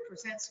surgery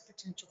presents a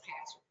potential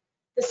hazard.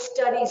 The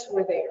studies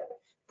were there.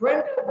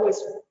 Brenda is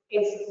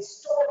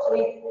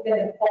historically been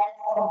involved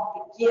from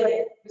the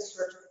beginning with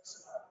surgical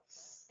smoke.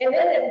 And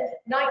then in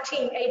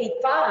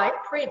 1985,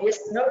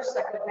 notice I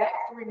go back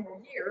 3 more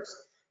years,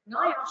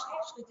 NIOSH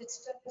actually did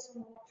studies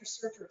on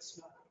electrosurgery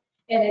smoke.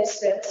 And it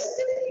says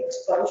that the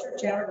exposure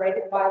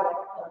generated by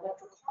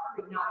electric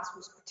artery knots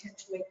was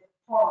potentially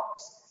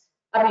harmful.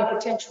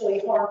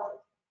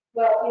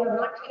 Well,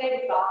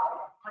 1985,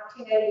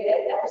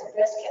 1988, that was the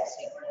best kept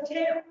secret in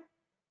town.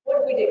 What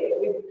did we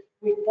do?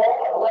 We bought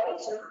a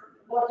laser.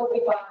 What did we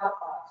buy our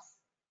products?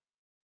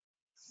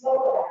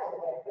 Smoke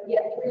evacuator. But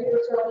yet 3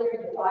 years earlier,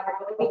 you buy a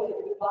Bobby.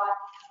 Did we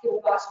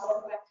buy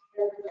smoke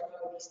evacuator?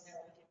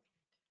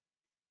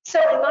 So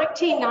in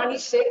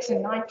 1996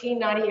 and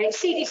 1998,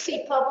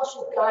 CDC published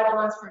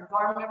guidelines for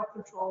environmental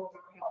control of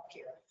our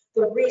healthcare.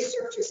 The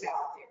research is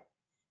out there.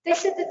 They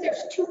said that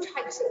there's 2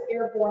 types of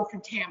airborne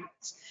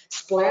contaminants,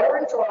 splatter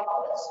and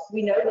droplets.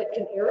 We know that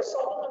can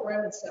aerosol in the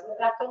room and settle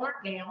back on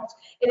our gowns,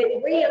 and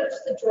it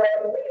re-enters the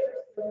drain.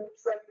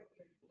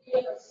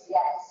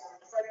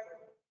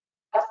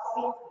 That's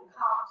being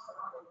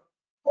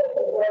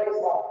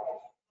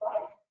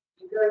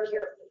Be very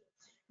careful.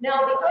 Now,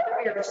 the other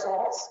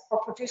aerosols are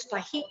produced by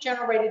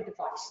heat-generated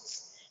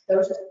devices.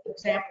 Those are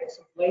examples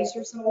of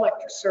lasers and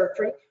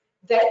electrosurgery.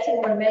 They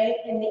can remain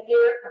in the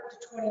air up to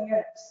 20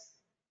 minutes.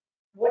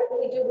 What do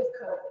we do with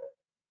COVID?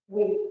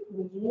 We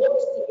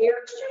looked at the air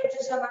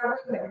exchanges in our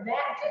room, and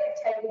that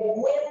dictated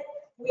when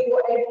we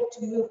were able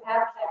to move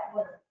out of that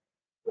room.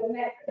 And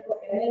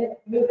then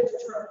move it to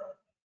terminal.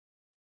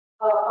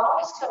 I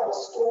always tell a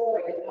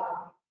story at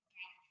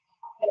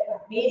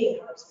a meeting,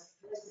 or a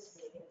business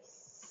meeting,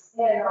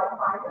 and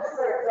my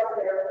administrator up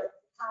there,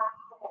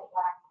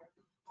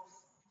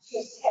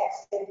 she's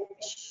texting,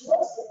 she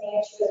looks at me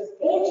and she goes,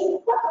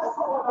 Angie, what's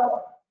going on?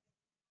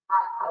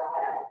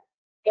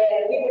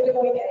 And we were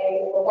doing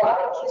a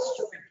robotic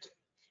hysterectomy,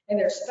 and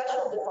there's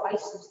special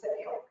devices that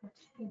help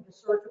contain the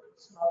surgical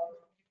smoke.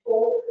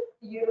 Pull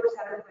the uterus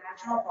out of the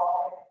vaginal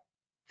wall,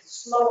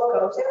 smoke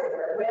goes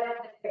everywhere. Well,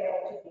 they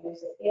failed to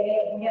use it, and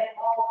it went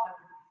all over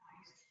the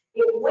place.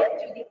 It went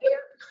through the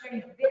air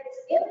contained vents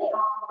in the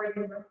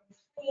operating room and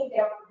cleaned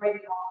out the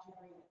radiology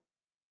room.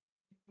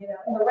 You know,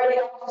 and the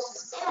radiologist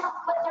says, yeah,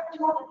 what they're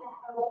doing in that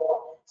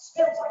hole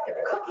smells like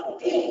they're cooking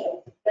beef.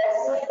 That's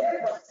what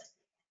they're doing.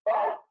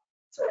 Right?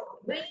 So it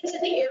remains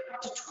in the air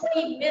up to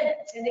 20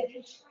 minutes, and it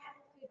can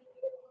travel through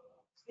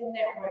the air in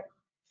that way.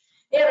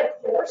 And of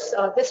course,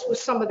 this was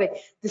some of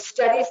the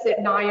studies that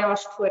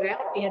NIOSH put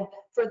out. And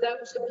for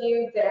those of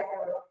you that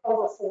are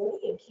over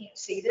 40 and can't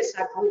see this,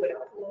 I blew it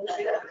up a little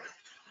bit.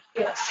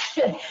 Yes,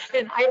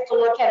 and I have to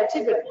look at it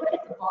too, but look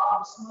at the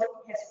bottom.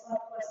 Smoke has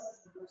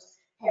unpleasant odors,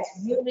 has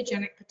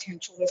mutagenic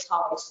potential, as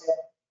Holly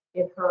said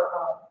in her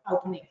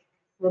opening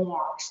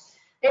remarks.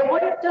 And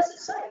what does it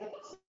say?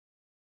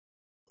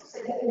 It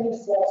says you can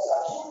use wall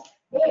suction.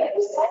 Man,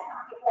 is that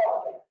not the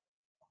quality?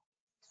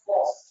 It's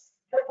false.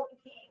 No, you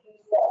can't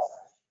use wall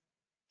suction.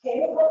 Can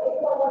you put the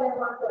one in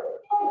my throat?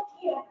 No, you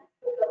can't.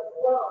 With the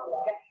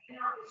flow, that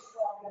cannot be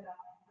strong enough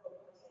for the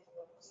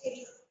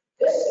procedure.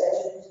 This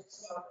says use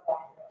smoke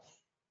evacuation.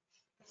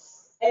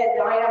 And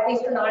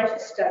these are NIOSH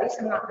studies.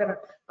 I'm not going to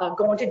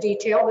go into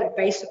detail, but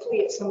basically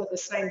it's some of the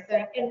same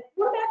thing. And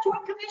what about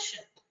Joint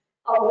Commission?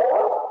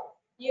 Well,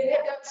 you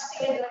have got to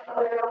stand up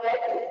on your leg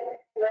and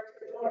direct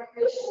the Joint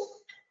Commission.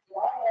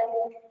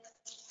 Walking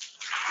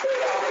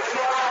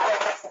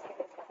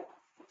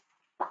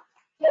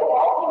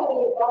in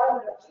the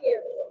environment of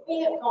care, we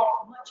have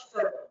gone much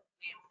further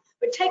now.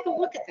 But take a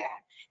look at that.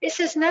 It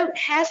says note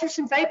hazards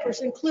and vapors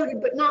included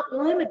but not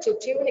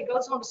limited to, and it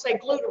goes on to say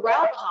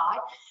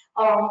glutaraldehyde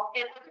and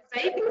other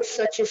vapors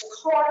such as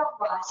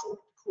cauterizing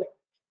equipment.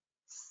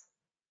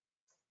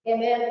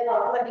 And then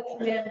let me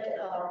commend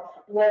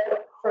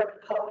Laura for the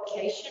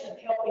publication and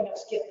helping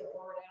us get the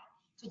word out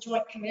to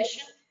Joint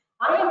Commission.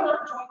 I am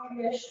not Joint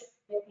Commission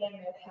at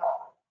Med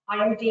Health.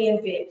 I am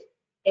DNV.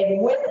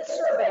 And when the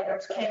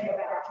surveyors came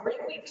about 3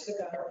 weeks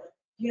ago,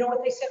 you know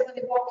what they said when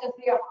they walked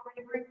into the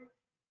operating room?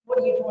 What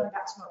are you doing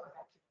about smoke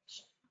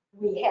evacuation?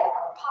 We had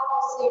our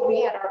policy,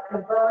 we had our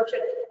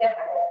conversion, and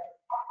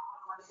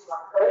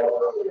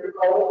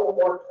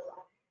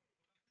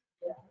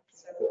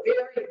so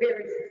very,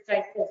 very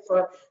thankful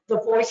for the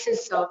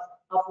voices of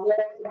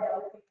letting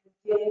know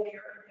getting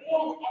there and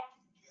being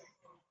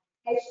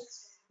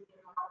patients.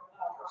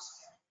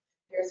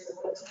 There's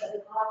what's going on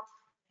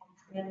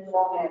and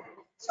all that.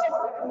 So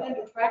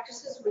recommended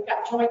practices, we've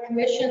got Joint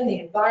Commission, the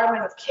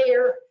Environment of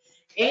Care.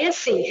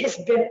 ANSI has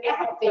been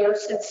out there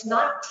since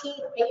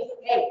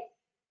 1988.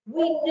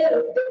 We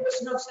knew there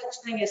was no such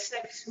thing as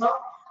safe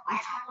smoke. I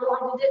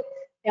highlighted it.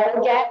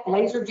 LGAT,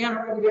 laser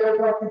generated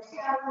airborne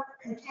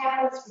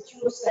contaminants, which you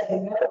will say no,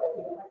 the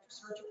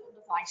electrosurgical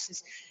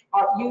devices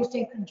are used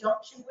in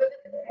conjunction with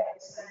it and have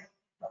the same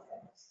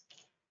effects.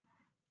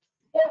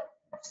 Yeah,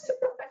 the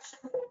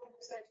professional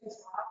organizations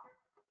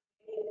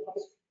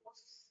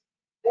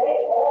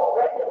they all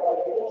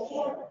regulated in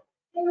Canada.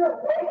 They were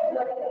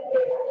regulated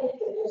in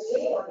New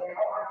Zealand now.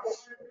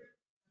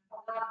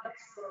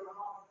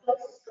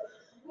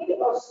 We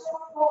are so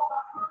far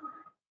behind.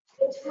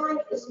 The time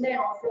is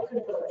now for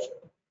conversion.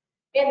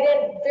 And then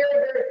very,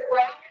 very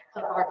proud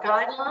of our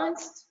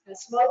guidelines. The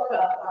smoke,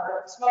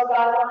 our smoke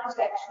guidelines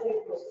actually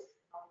was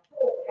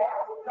pulled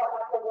out. We felt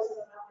like there wasn't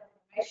enough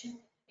information.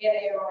 And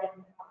our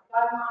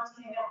guidelines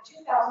came out in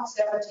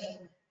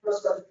 2017 for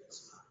surgical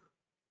smoke.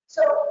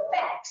 So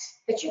facts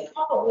that you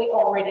probably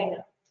already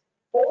know.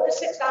 4 to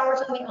 6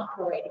 hours in the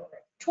operating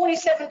room,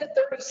 27 to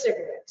 30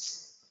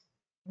 cigarettes,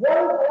 1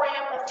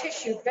 gram of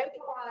tissue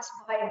vaporized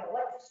by an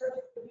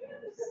electrosurgical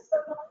unit.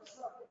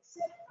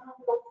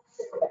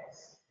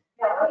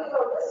 Now, let me go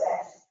to this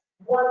action.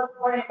 1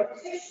 gram of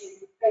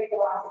tissue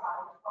vaporized by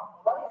a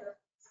laser.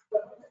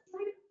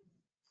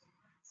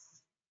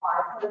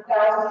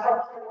 500,000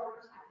 healthcare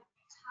workers,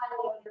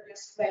 highly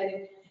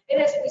underestimated. And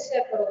as we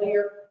said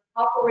earlier,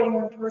 operating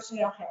room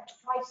personnel have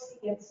twice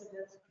the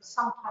incidence of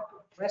some type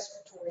of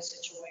respiratory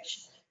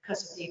situation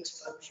because of the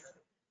exposure.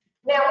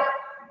 Now,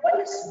 what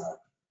is smoke?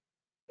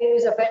 It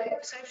is a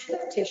vaporization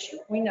of tissue.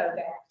 We know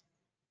that.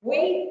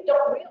 We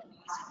don't realize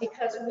it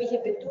because we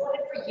have been doing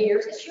it for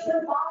years. It's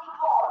human body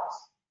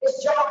cause.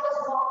 Its job is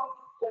not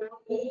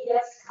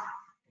EDS.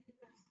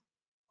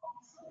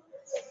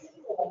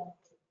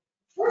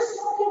 We're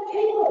smoking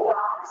people,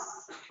 guys.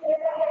 If I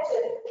had to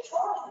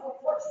charge you with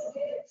what you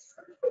did in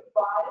surgery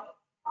body,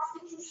 why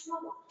did you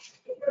smoke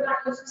if you're not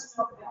using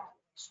smoke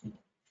evacuation?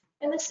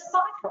 And this is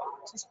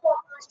byproducts. It's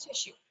polarized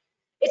tissue.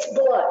 It's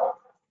blood.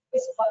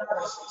 It's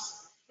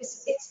viruses.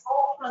 It's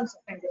all kinds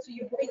of things. So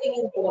you're breathing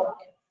in blood,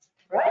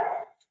 right?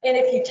 And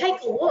if you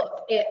take a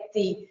look at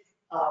the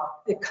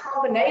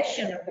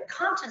combination of the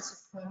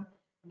contents of whom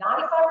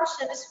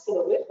 95% is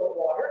fluid or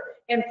water,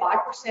 and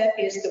 5%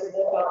 is the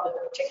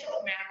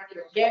particulate matter, the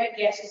organic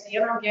gases, the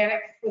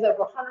inorganic, with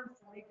over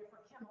 140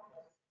 different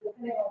chemicals,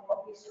 depending on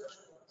what research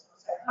it was.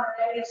 So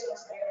 180,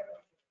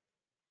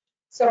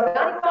 so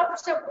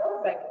 95%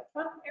 water vapor.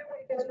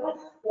 Everybody goes, well,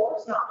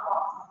 water's not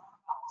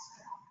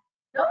toxic.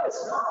 No,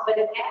 it's not, but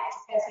it acts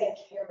as a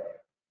carrier.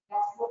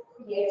 That's what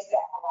creates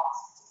that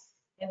velocity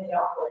in the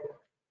operator.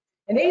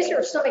 And these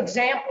are some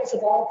examples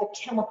of all the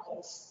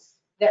chemicals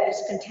that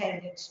is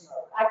contained in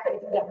smoke. I could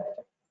have done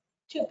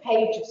 2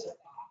 pages of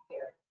that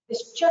there.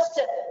 It's just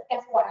a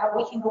FYI,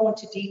 we can go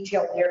into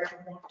detail there if you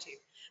want to.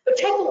 But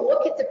take a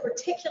look at the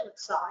particulate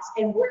size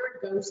and where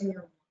it goes in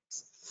your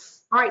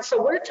lungs. All right,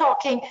 so we're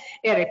talking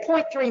at a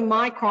 0.3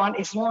 micron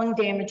is lung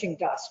damaging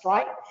dust,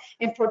 right?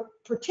 And for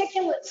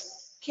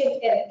particulates,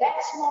 at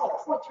that small,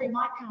 at 0.3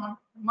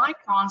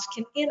 microns,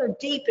 can enter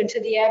deep into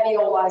the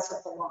alveoli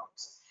of the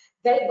lungs.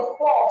 They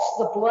cross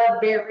the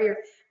blood barrier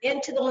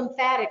into the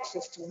lymphatic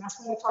system. That's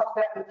when we talk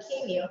about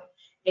leukemia.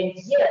 And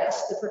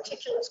yes, the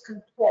particulates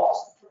can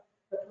cross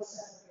the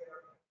placental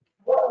barrier.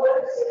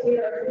 What is it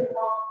here?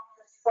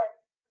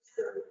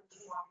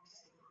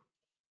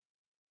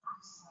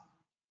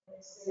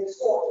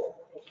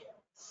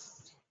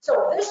 So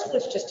this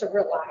was just a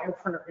real eye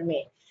opener to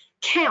me.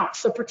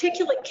 Counts, the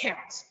particulate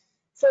counts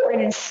for an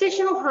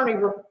incisional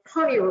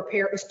hernia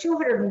repair is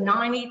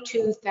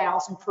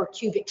 292,000 per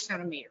cubic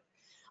centimeter.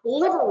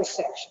 Liver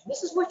resection,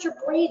 this is what you're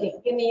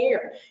breathing in the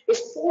air, is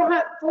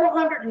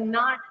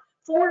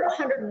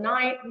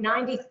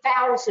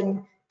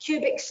 490,000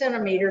 cubic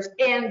centimeters,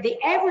 and the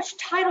average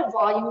tidal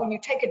volume when you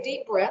take a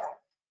deep breath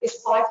is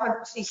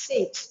 500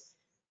 cc's.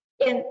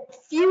 In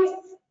few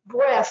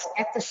breaths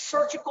at the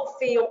surgical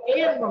field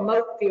and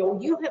remote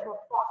field, you have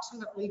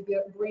approximately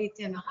breathed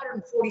in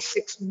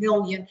 146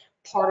 million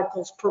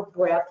particles per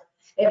breath,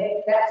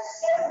 and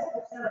that's 7%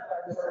 of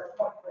those are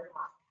 0.3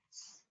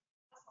 microns.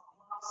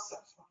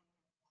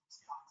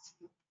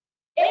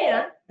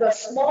 And the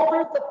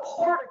smaller the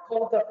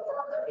particle, the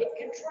further it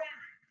can travel.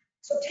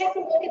 So take a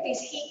look at these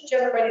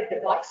heat-generated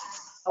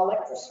devices.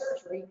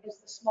 Electrosurgery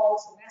is the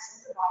smallest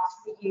massive device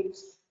we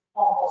use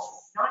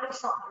almost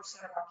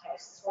 90-something% of our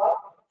cases, right?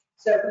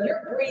 So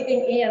you're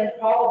breathing in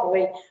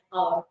probably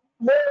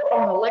more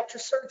on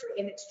electrosurgery,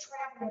 and it's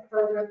traveling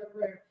further in the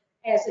room,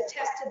 as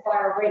attested by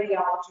our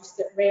radiologist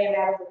that ran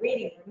out of the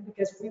reading room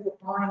because we were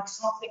burning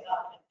something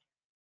up.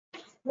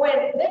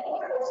 When then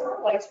here was a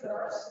place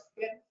for us,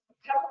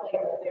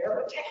 calculator there,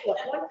 but take a look,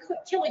 1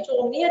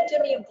 kilojoule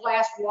neodymium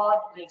glass rod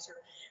laser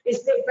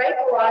is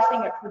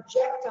vaporizing a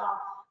projectile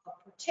of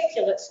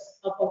particulates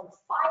of over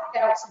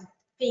 5,000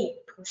 feet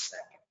per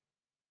second.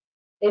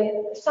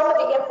 In some of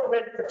the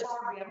infrared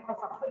photography, I don't know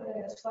if I put it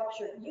in this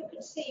lecture, you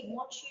can see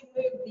once you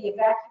move the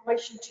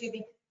evacuation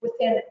tubing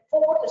within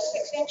 4 to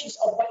 6 inches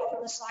away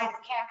from the site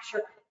of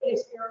capture, it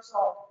is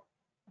aerosol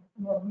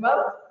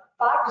remote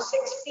 5 to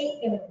 6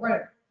 feet in the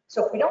room.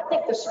 So if we don't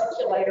think the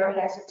circulator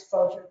has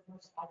exposure,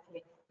 most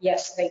likely,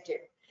 yes, they do.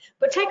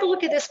 But take a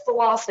look at this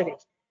velocity. A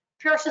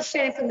person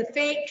standing from the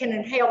feet can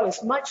inhale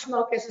as much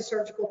smoke as a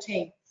surgical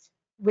team.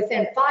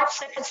 Within 5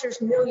 seconds, there's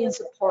millions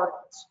of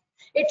particles.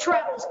 It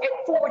travels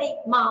at 40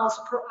 miles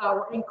per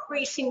hour,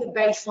 increasing the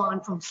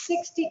baseline from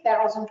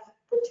 60,000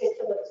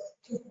 particulates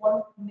to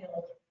 1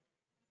 million.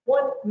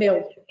 1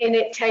 million. And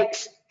it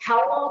takes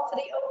how long for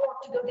the OR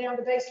to go down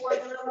to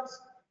baseline levels?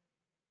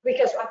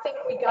 Because I think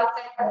we got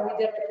that when we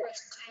did the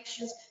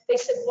presentations. They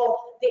said,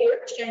 well, the air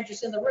exchange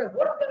is in the room.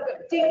 What are we going to go?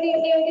 Ding,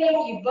 ding, ding,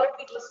 ding. You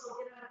voted, let's go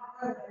get out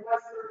of the room.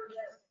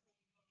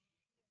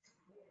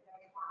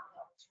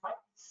 Right?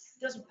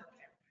 Doesn't work that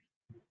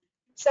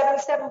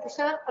way.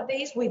 77% of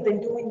these, we've been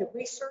doing the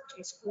research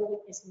as early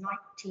as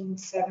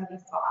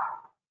 1975.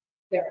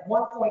 They're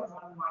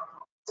 1.1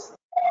 microns.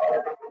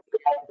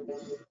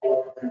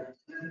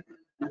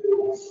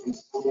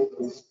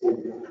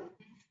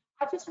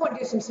 I just want to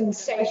do some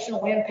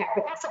sensational impact,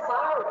 but that's a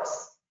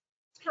virus.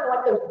 It's kind of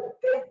like those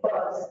big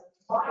bugs,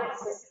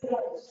 viruses you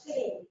don't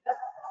see.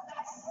 That's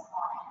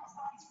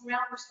from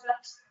outer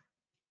space.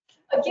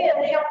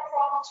 Again, health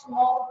problems from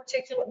all the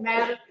particulate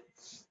matter.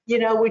 You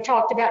know, we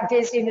talked about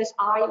dizziness,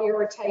 eye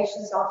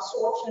irritations,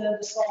 absorption of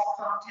the soft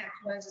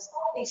contact lenses.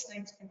 All these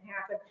things can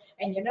happen.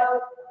 And you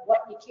know,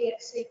 what you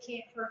can't see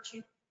can't hurt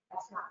you.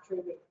 That's not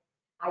true.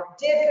 I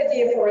did with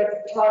the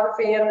infrared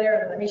photography in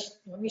there, and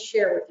let me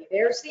share with you.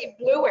 There's the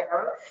blue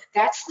arrow.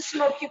 That's the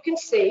smoke you can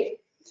see.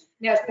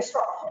 Now, as we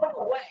start pulling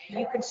away,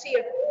 you can see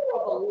a more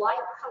of a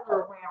light color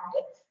around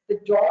it. The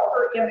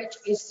darker image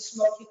is the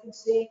smoke you can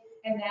see,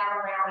 and that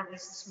around it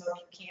is the smoke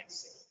you can't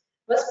see.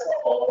 Let's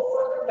pull a little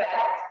further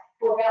back.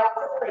 We're about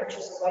 4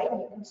 inches away,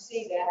 and you can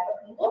see that.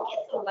 But look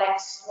at the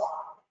last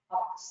slide.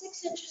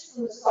 6 inches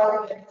from the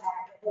start of the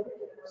impact. Look at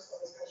the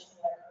crystallization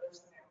that occurs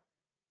there.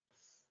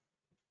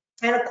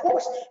 And of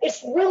course,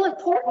 it's real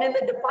important in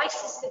the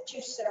devices that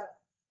you set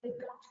up. They've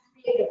got to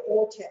create a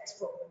vortex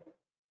for them.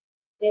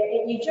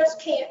 And you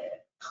just can't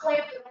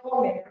clamp it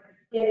on there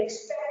and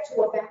expect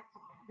to evacuate.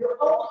 You're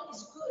only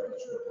as good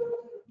as your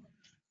ability.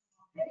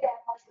 Maybe I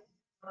want to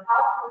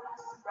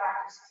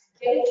practice,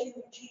 engaging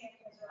the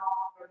champions and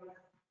all.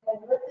 and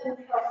let them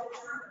help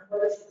determine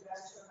what is the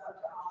best to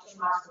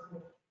optimize the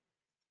movement.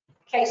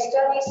 Case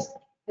studies.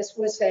 This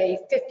was a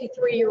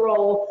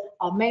 53-year-old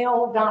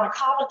male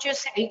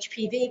gynecologist,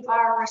 HPV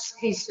virus.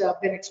 He's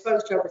been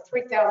exposed to over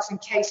 3,000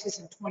 cases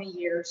in 20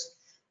 years,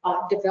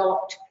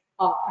 developed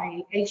a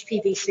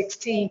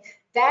HPV-16.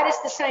 That is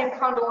the same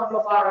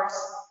condyloma virus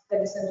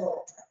that is in the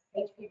literature,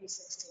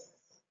 HPV-16.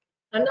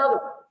 Another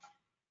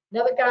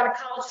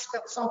gynecologist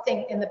felt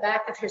something in the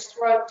back of his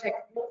throat. Take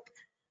a look.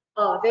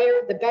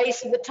 There, the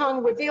base of the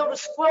tongue revealed a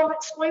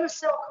squamous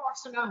cell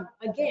carcinoma.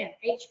 Again,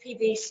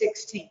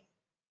 HPV-16.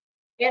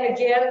 And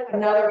again,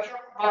 another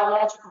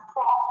biological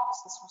problems.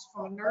 This was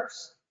from a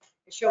nurse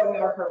showing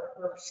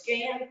her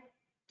scan.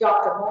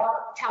 Dr.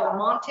 Mark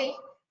Talamonte,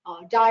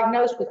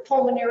 diagnosed with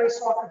pulmonary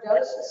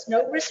sarcoidosis,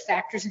 no risk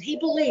factors, and he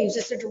believes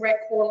it's a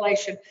direct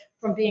correlation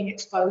from being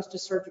exposed to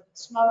surgical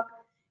smoke.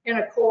 And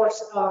of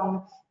course,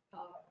 so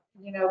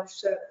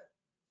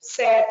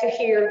sad to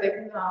hear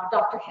that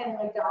Dr.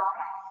 Henley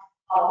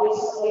died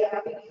recently.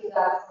 I think he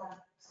died from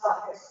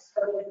esophagus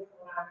early, from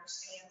what I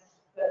understand,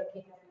 but he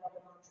had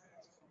another lung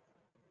transplant.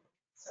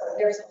 So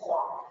there's a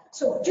lot.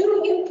 So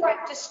do you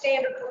practice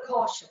standard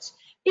precautions?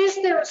 Is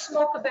there a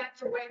smoke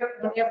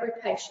evacuator on every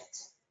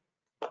patient?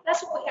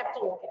 That's what we have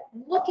to look at.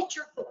 Look at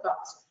your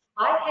hookups.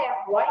 I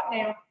have right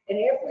now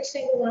in every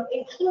single one,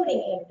 including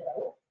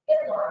endo,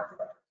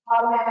 inline,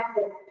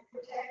 automatically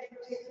protected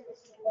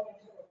particulates going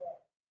into the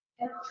wall.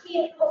 And I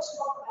can't put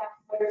smoke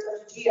evacuators on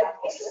the GI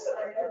cases, but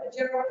I know the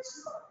general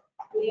smoke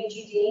with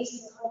EGDs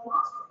and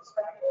colonoscopies,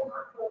 right?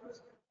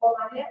 Or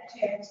my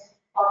Neptunes,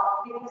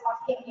 because I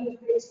can't use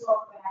big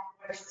smoke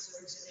evacuation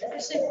surgeries in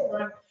every single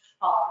one.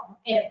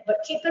 But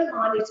keep in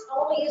mind, it's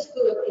only as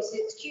good as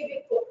its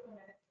cubic foot per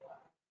minute flow.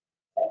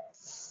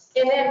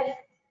 And then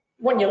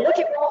when you look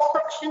at wall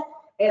suction,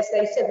 as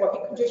they said, well,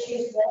 you can just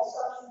use wall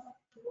suction.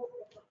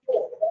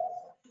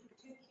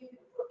 2 cubic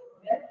foot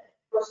per minute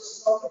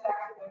versus smoke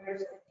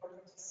evacuators at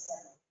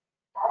 37.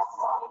 That's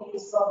why we need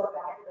smoke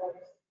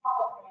evacuators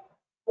probably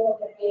more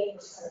than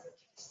 80% of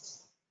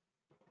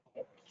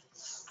the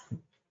cases.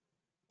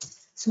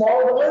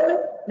 Smaller balloon,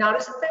 not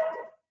as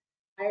effective.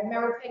 I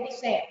remember Peggy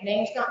saying,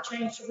 name's not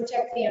changed to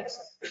protect the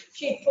innocent.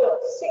 She'd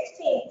put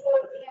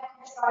 16-foot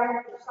half-inch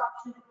diameter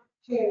suction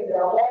to the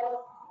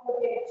wall,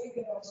 corrugated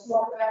tubing on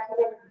smoke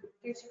evacuator to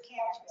reduce her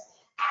catches.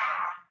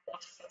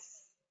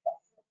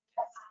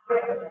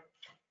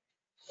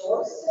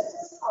 Shortest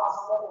distance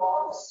possible,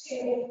 longest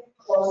tubing,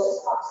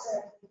 closest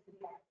proximity to the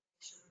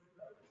evacuation.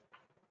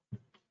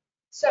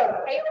 So,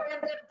 ARM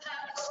did a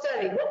pilot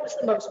study. What was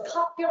the most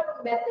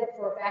popular method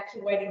for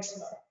evacuating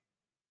smoke?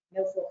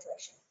 No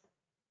filtration.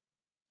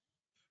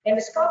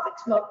 Endoscopic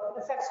smoke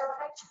affects our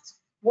patients.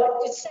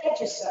 What did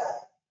SAGES say?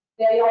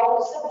 They all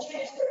of a sudden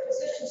changed their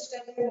position,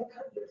 standing in the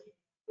country.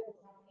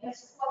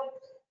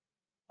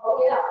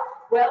 Oh yeah.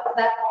 Well,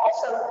 that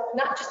also,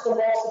 not just the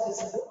loss of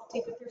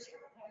visibility, but there's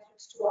health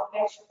hazards to our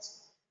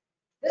patients.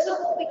 This is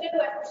what we do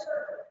after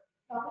surgery.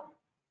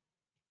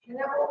 Isn't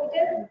that what we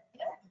do?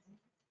 Yeah.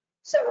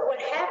 So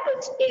what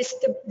happens is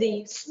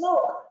the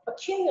smoke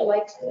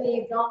accumulates in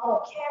the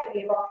abdominal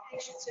cavity of our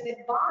patients, and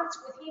it bonds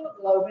with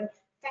hemoglobin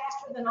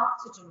faster than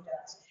oxygen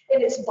does.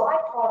 And its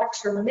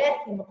byproducts are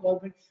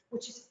methemoglobin,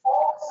 which is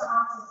all the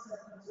signs and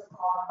symptoms of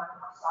chronic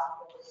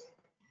myocarditis.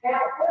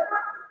 Now, we're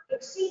not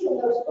exceeding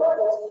those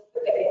levels,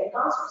 but they have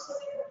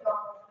non-specific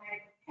abdominal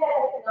pain,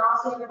 headache,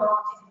 nausea,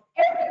 vomiting,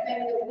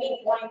 everything that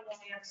we blame on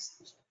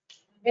anesthesia.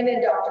 And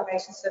then Dr.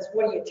 Mason says,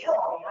 what are you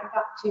telling me? I've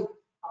got to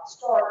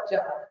start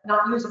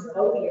not using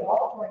Bovie at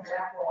all during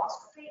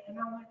laparoscopy. And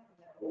I'm like,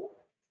 no,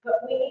 but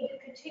we need to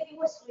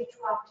continuously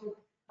try to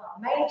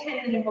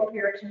maintain the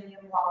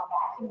hemoperitoneum while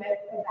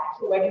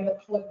evacuating the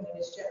fluid that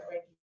is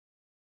generated.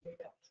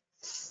 Okay.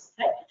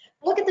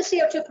 Look at the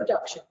CO2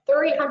 production,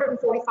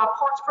 345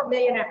 parts per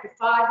million after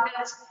 5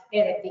 minutes,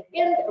 and at the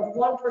end of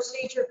one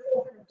procedure,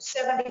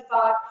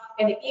 475,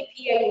 and the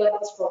EPA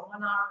levels for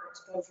 1 hour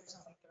exposure is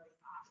only 35.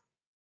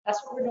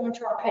 That's what we're doing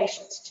to our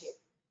patients too.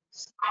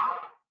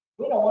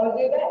 We don't want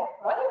to do that,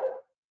 right?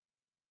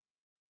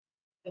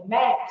 The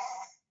mask.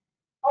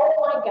 Oh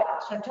my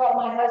gosh, I'm talking,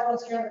 my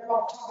husband's here in the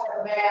car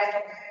talking about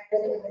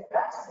the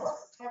mask.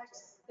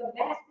 The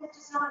mask is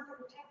designed to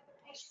protect the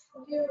patient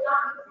from you,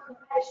 not you from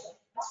the patient.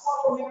 That's why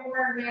we're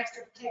wearing masks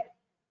to protect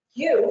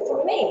you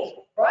from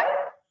me,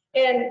 right?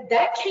 And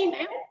that came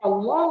out a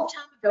long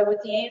time ago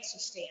with the ANSI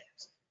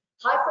standards.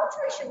 High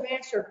filtration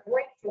masks are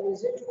great for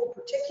residual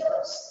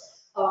particulates,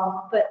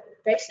 but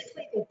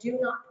basically they do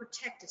not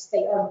protect us.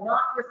 They are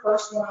not your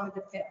first line of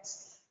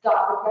defense.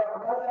 Dr.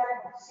 Brown,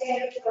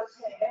 standards for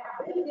saying,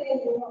 I really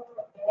didn't want to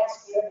put a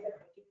mask here,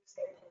 because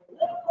they're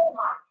political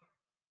nightmare.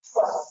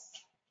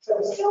 Trust. So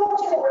we still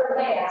want you to wear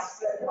masks,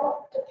 but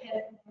don't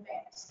depend on the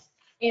mask.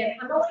 And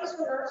I'm a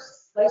laser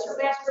nurse. Laser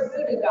masks are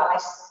voodoo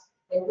guys.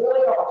 They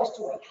really are just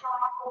a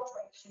high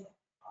filtration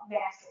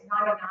mask at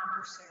 99%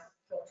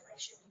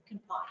 filtration. You can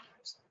find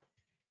those.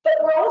 But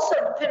we're also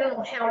dependent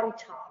on how we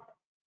talk.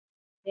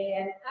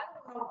 And I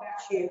don't know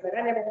about you, but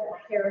I never want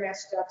my hair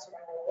messed up, so I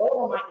go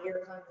over my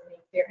ears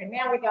underneath there. And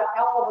now we got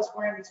all of us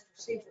wearing these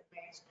procedure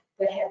masks.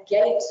 that have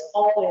gates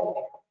all in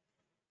there.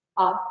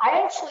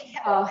 I actually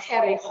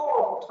had a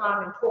horrible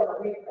time in Puerto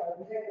Rico.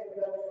 We had to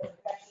go to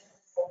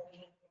infections for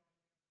me.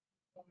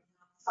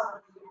 Some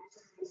of the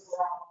activities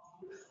were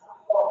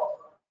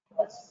all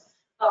horrible.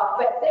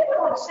 But they were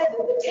going to say that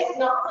the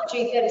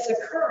technology that is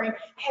occurring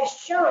has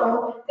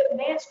shown that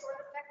masks are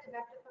effective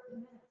after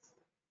 30 minutes.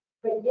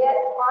 But yet,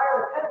 prior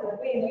to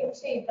COVID, we and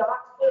UT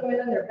docs put them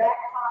in their back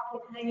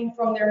pocket, hanging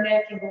from their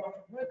neck and going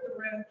from room to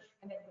room,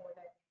 and then wore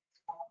that.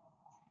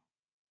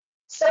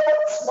 So,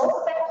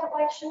 smoke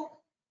evacuation,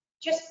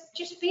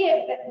 just be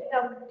a,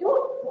 do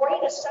a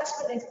great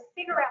assessment and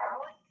figure out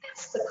what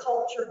fits the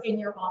culture in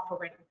your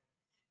operating.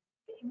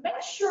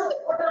 Make sure that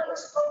we're not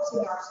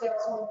exposing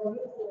ourselves on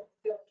removal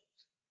filters.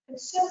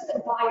 Consider the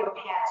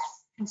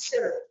biohazard.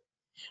 Consider it.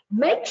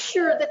 Make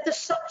sure that the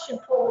suction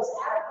pool is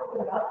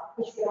adequate enough,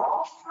 which we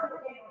always turn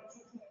it down if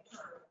you can't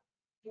turn it.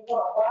 You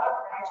want a lot of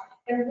range.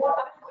 And what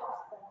I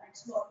love about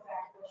smoke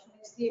evacuation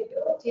is the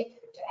ability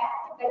to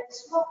activate the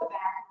smoke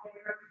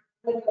evacuator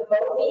when the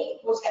bogey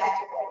was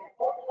activated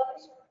or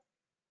laser.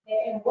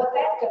 And what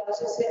that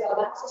does is it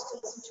allows us to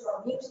listen to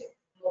our music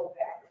a little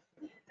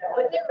better.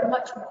 But there are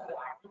much more to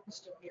it. You can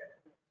still hear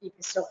it.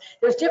 So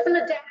there's different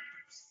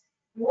adapters.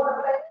 You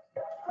want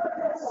to put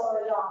this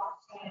on the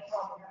office and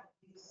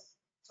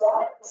so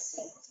I have a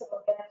sequence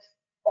of events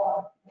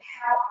on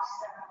how to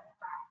set up a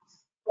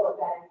practice for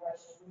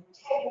evaluation. We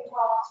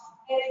tabletops,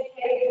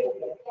 educated, we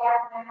get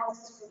gap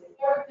analysis, we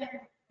get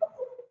everything.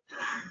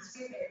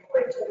 Excuse me,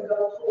 according to the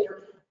goal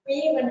clear. We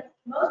even,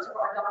 most of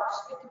our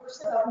doctors,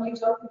 50% of them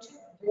use open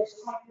tubing. There's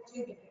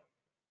tubing.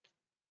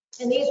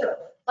 And these are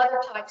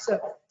other types of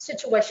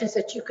situations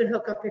that you can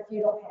hook up if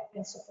you don't have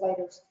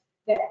insufflators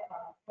that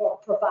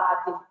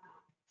provide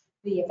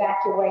the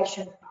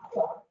evacuation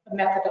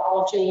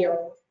methodology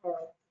or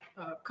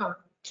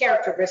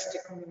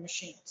characteristic on the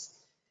machines.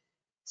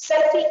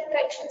 Safety,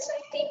 patient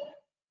safety.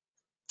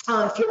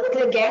 If you're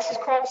looking at gases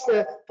across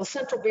the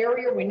placental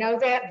barrier, we know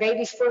that.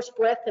 Baby's first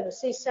breath in a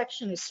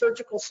C-section is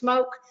surgical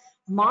smoke.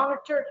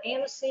 Monitored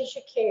anesthesia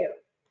care.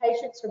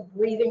 Patients are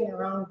breathing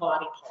their own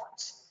body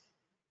parts.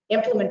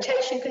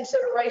 Implementation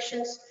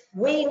considerations.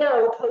 We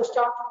know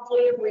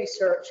postoperatively in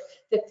research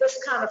that this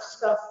kind of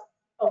stuff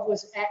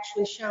was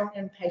actually shown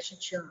in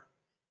patient urine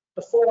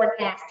before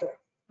and after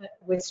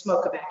with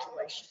smoke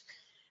evacuation.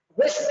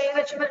 Risk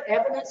management,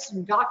 evidence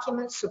and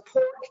document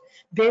support,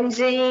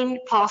 benzene,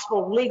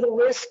 possible legal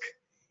risk,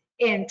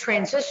 and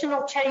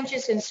transitional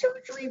changes in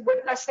surgery. What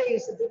did I say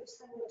is the biggest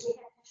thing that we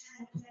have to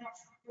change now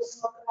with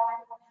smoke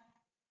evacuation?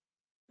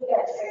 We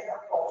have to change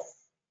our culture.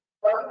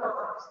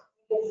 Ergonomics,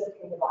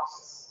 digital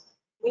devices.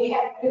 We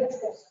have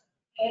neutrals,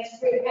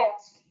 hands-free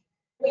masks.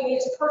 We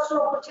use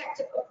personal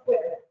protective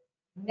equipment.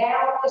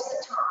 Now is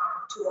the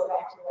time to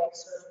evacuate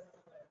surgical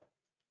equipment.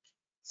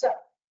 So,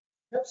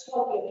 no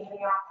smoking in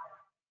the office.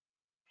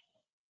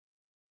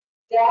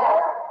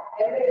 Data,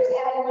 everybody's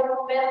having to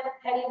implement,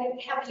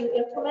 how do you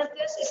implement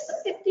this? It's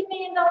the $50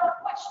 million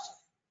question.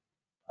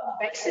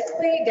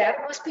 Basically, data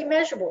must be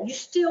measurable. You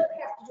still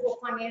have to do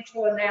a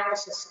financial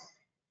analysis.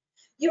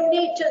 You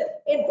need to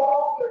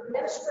involve your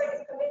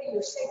administrative committee,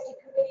 your safety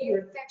committee, your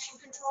infection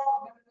control.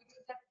 Remember we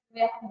did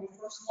that when we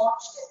first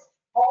launched it.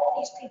 All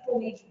these people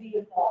need to be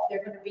involved.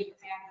 They're going to be your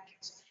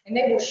advocates. And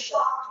they were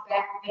shocked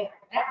back then.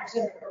 That was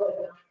in the early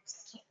 90s.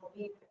 I can't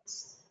believe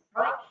this,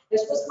 right?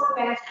 This was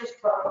my master's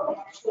program,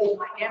 actually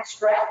my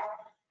abstract.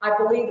 I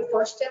believe the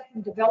first step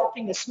in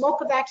developing a smoke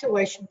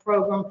evacuation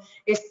program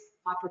is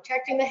by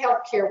protecting the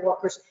healthcare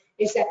workers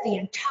is that the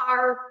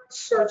entire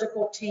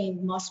surgical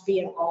team must be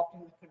involved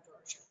in the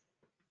conversion.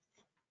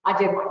 I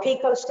did my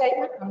PICO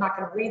statement. I'm not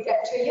going to read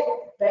that to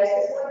you,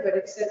 basically, but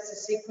it sets a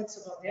sequence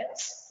of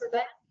events for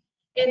that.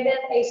 And then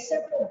a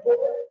simple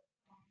bullet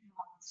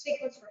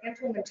sequence for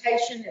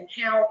implementation and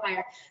how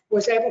I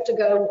was able to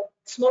go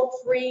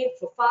smoke-free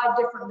for 5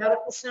 different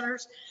medical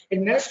centers.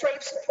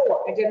 Administrative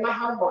support. I did my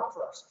homework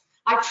first.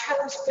 I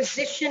chose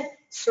physician,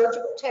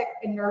 surgical tech,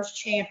 and nurse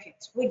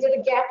champions. We did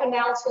a gap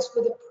analysis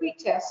with a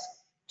pretest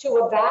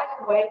to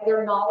evaluate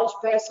their knowledge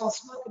based on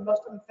smoke, and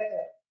most of them failed,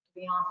 to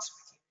be honest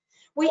with you.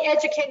 We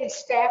educated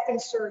staff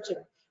and surgeon.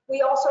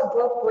 We also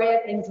broke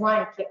bread and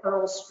drank at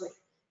Earl Street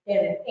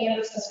in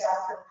Anderson,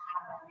 South Carolina.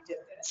 We did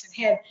this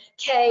and had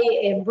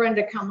Kay and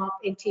Brenda come up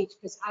and teach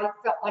because I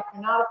felt like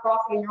you're not a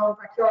prophet in your own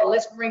backyard.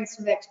 Let's bring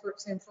some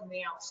experts in from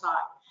the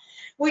outside.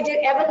 We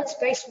did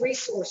evidence-based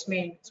resource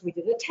manuals. We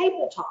did a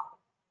tabletop.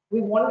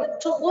 We wanted them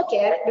to look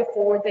at it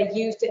before they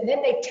used it, and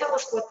then they tell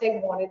us what they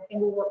wanted, and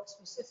we worked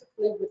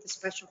specifically with the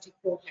specialty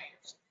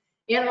coordinators.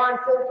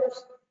 Inline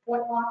filters,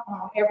 point one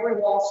on every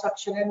wall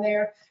section in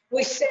there.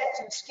 We set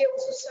some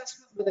skills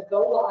assessment with a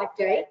go live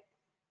date.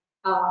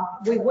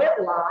 We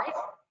went live.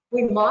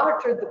 We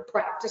monitored the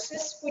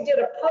practices. We did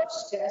a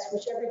post test,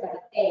 which everybody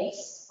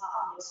aced,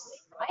 obviously,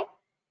 right?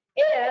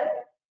 And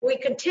we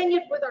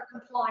continued with our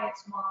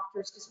compliance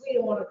monitors because we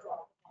didn't want to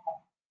drop the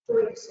ball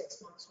 3 to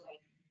 6 months later.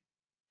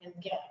 And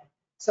again,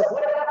 so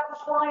what about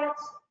compliance?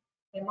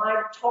 Am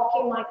I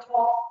talking my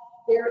talk?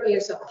 There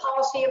is a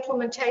policy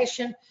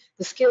implementation,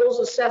 the skills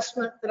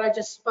assessment that I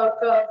just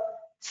spoke of,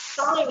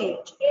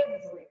 signage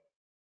everywhere.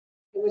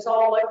 It was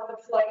all over the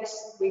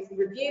place. We've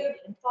reviewed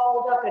and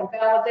followed up and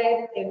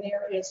validated, and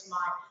there is my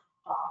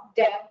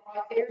data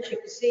right there. As you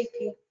can see,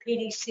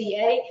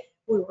 PDCA,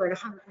 we were at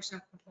 100%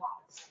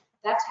 compliance.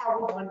 That's how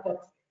we want to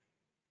go.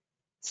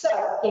 So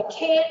you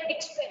can't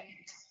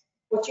expect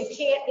what you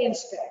can't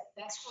inspect.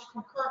 That's why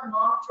concurrent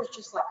monitors,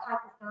 just like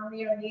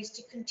hypothermia, needs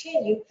to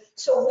continue.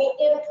 So we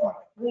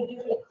implement, we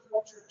do a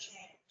culture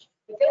change.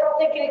 If they don't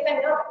think anything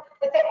of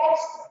it, if they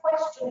ask the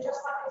question, just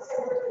like they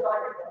said, where's the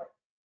lighter?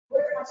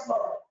 Where's my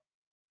smoke?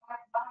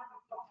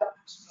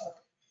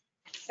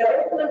 So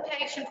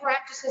implementation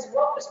practices,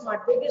 what was my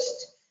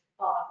biggest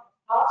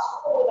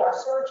obstacle with our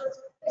surgeons?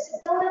 They said,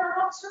 don't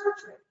interrupt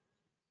surgery.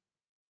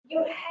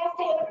 You have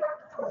to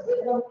interrupt the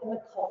rhythm and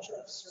the culture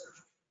of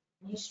surgery.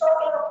 When you start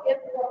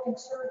interrupting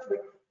surgery,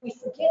 we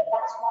forget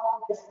that's why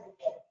we're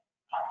visiting.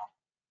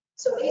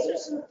 So these are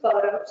some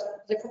photos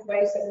of different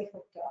ways that we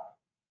hooked up.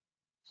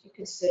 As you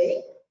can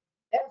see,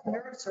 that was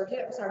neurosurgeon.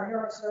 That was our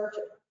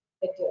neurosurgeon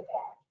that did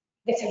that.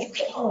 They said, you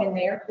can't go in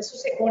there. This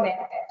was at Gwinnett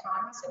at that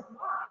time. I said,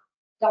 why?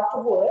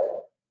 Dr. Wood.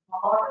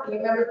 Do you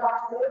remember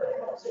Dr. Wood?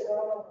 Do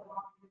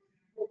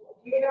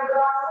you remember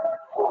Dr.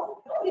 Wood?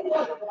 Oh, nobody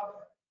remembers Dr.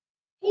 Wood.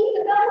 He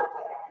developed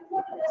that. He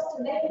wanted us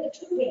to name the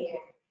tubing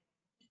in.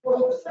 Where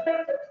you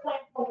train the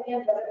plant on the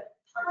end of it,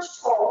 punch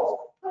holes,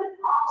 put it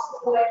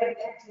opposite the way it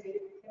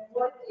activated, and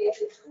what it is,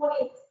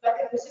 20, like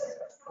it was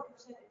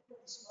 20% it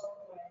put the smoke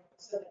away.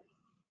 So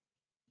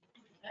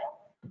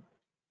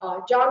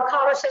John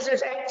Collar says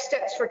there's 8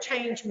 steps for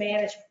change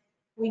management.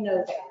 We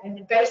know that.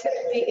 And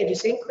basically, it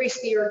is increase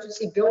the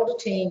urgency, build a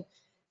team,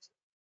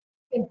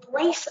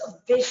 embrace a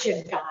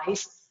vision,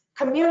 guys,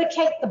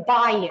 communicate the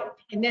buy-in,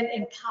 and then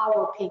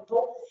empower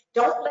people.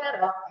 Don't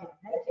let up and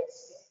make it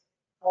stick.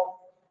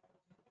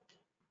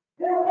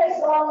 Who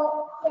is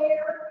all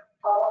clear?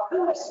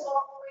 Who is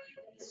smoke-free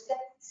in the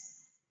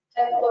states?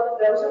 Take a look,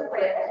 those are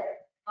red.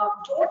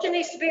 Georgia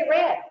needs to be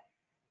red.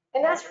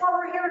 And that's why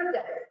we're here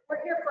today.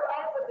 We're here for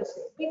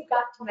advocacy. We've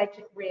got to make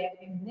it red,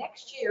 and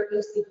next year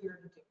is the year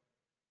to do it.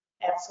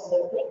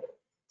 Absolutely.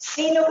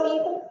 See no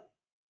evil,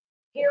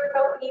 hear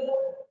no evil,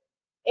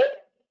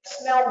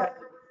 smell no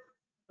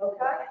evil.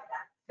 Okay?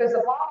 Because the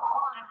bottom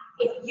line,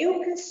 if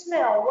you can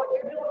smell what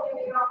you're doing in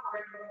the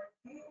operating room,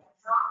 you are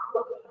not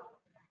looking at it.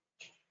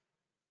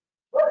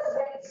 What does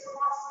that say?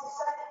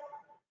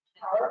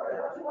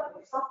 However, you want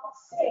something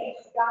safe,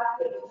 you got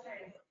to be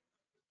trained.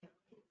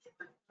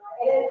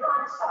 And in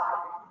hindsight,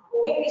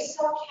 we be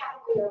so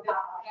cavalier about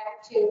our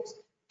attitudes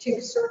to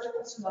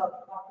surgical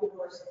smoke while we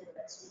were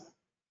cigarette smoke.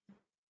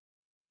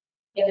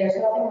 And there's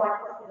nothing like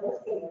a little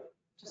fear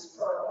to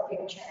spur a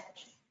big change.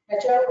 Now,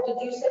 Joe, did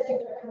you say you're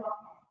going to come up?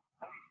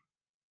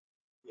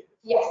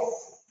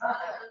 Yes.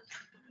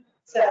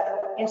 So,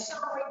 in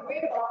summary, we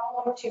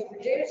are going to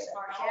reduce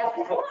our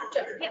hazard. Come on,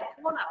 Joe. Yeah,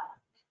 come on up.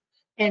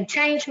 And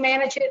change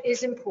management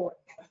is important.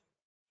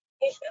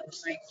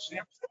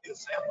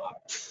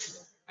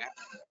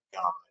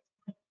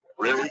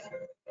 Really?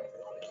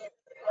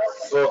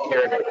 Full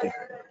karaoke.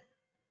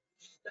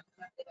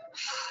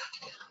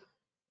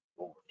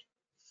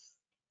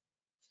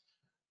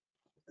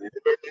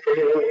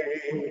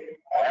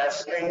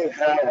 Ask me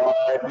how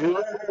I do.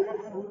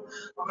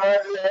 My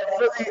love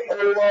for the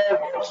old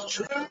was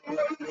true.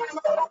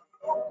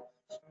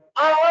 I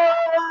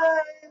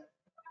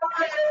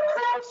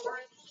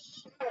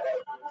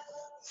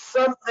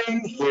something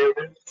here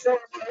inside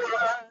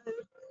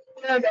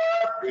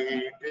cannot be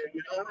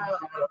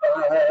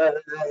denied.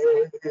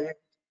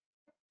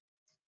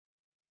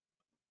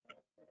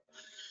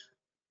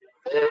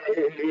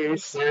 They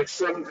said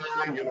someday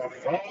you'll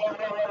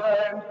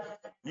find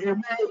you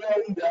may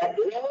end up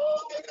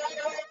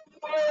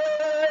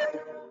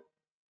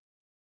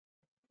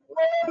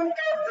one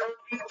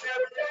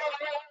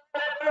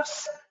of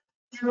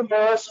you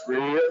must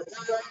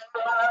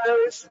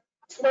realize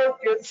smoke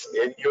gets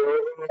in your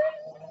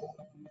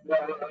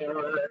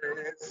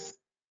eyes.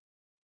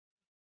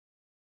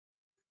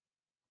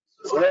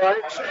 So I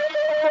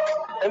choke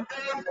and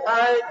then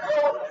I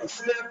go and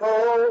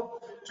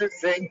sniffle to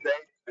think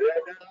that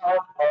I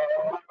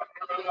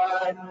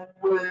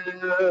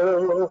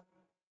will.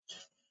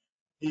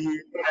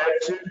 You had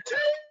to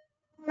take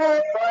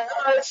my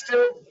eyes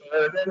still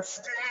burn and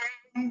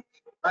sting.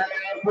 I am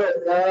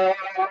without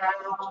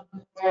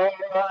my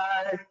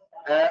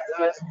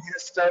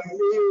histamine.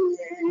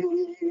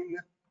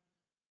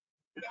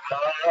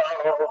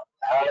 Now,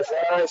 as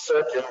I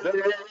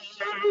circulate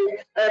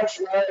and try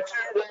to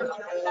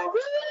regulate,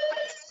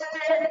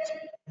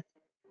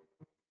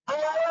 I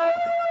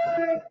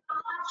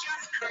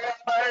just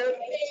cry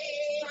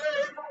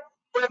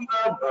when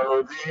the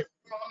movie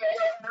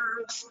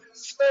fires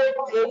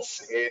smoke gets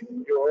in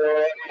your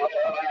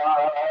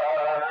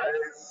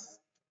eyes.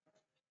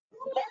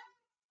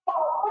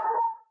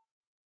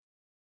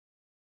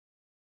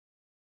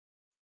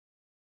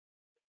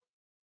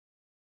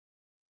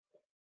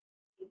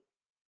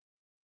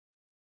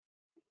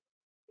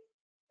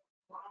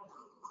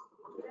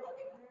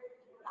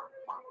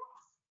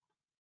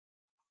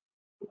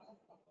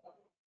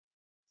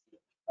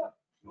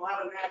 We'll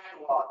have a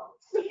national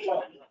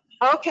audience.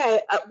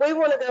 Okay, we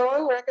want to go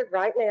on record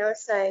right now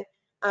saying,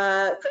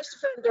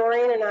 Christopher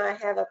Dorian and I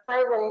have a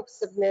program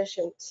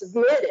submitted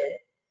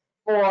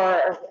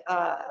for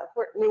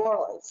New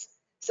Orleans.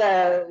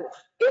 So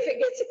if it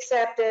gets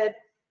accepted,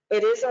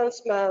 it is on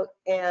Smoke,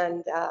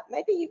 and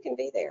maybe you can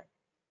be there.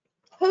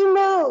 Who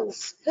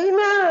knows? Who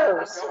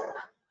knows?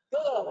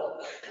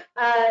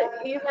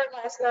 You heard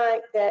last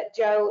night that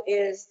Joe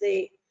is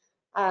the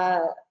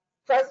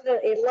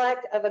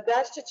president-elect of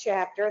Augusta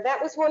chapter.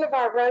 That was one of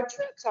our road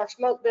trips, our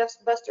Smoke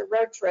Buster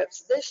road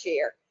trips this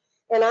year.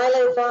 And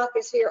Eileen Mock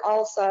is here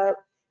also.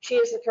 She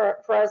is the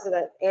current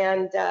president,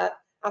 and I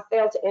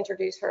failed to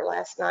introduce her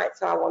last night,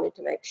 so I wanted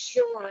to make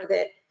sure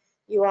that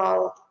you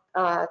all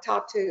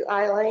talked to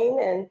Eileen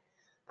and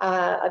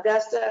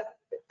Augusta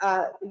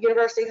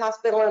University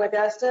Hospital in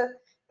Augusta.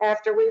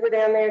 After we were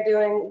down there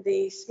doing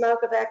the smoke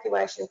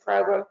evacuation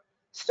program,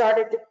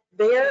 started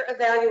their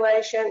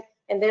evaluation,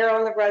 and they're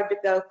on the road to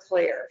go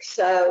clear.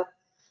 So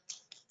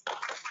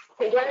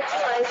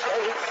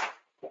congratulations.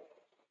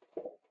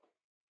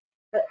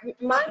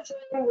 My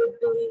dream would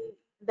be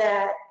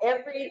that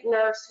every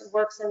nurse who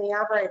works in the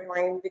operating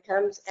room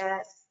becomes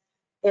as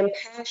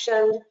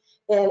impassioned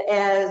and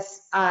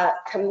as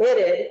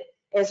committed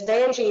as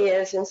Vanjie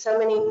is, and so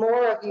many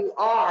more of you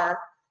are,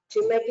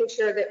 to making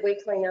sure that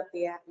we clean up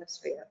the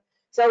atmosphere.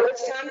 So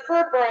it's time for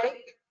a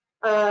break.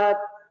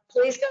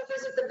 Please go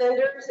visit the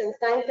vendors and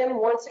thank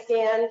them once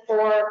again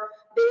for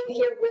being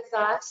here with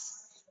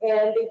us,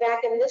 and be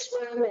back in this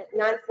room at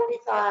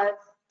 9:45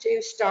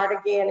 to start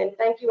again. And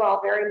thank you all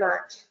very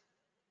much.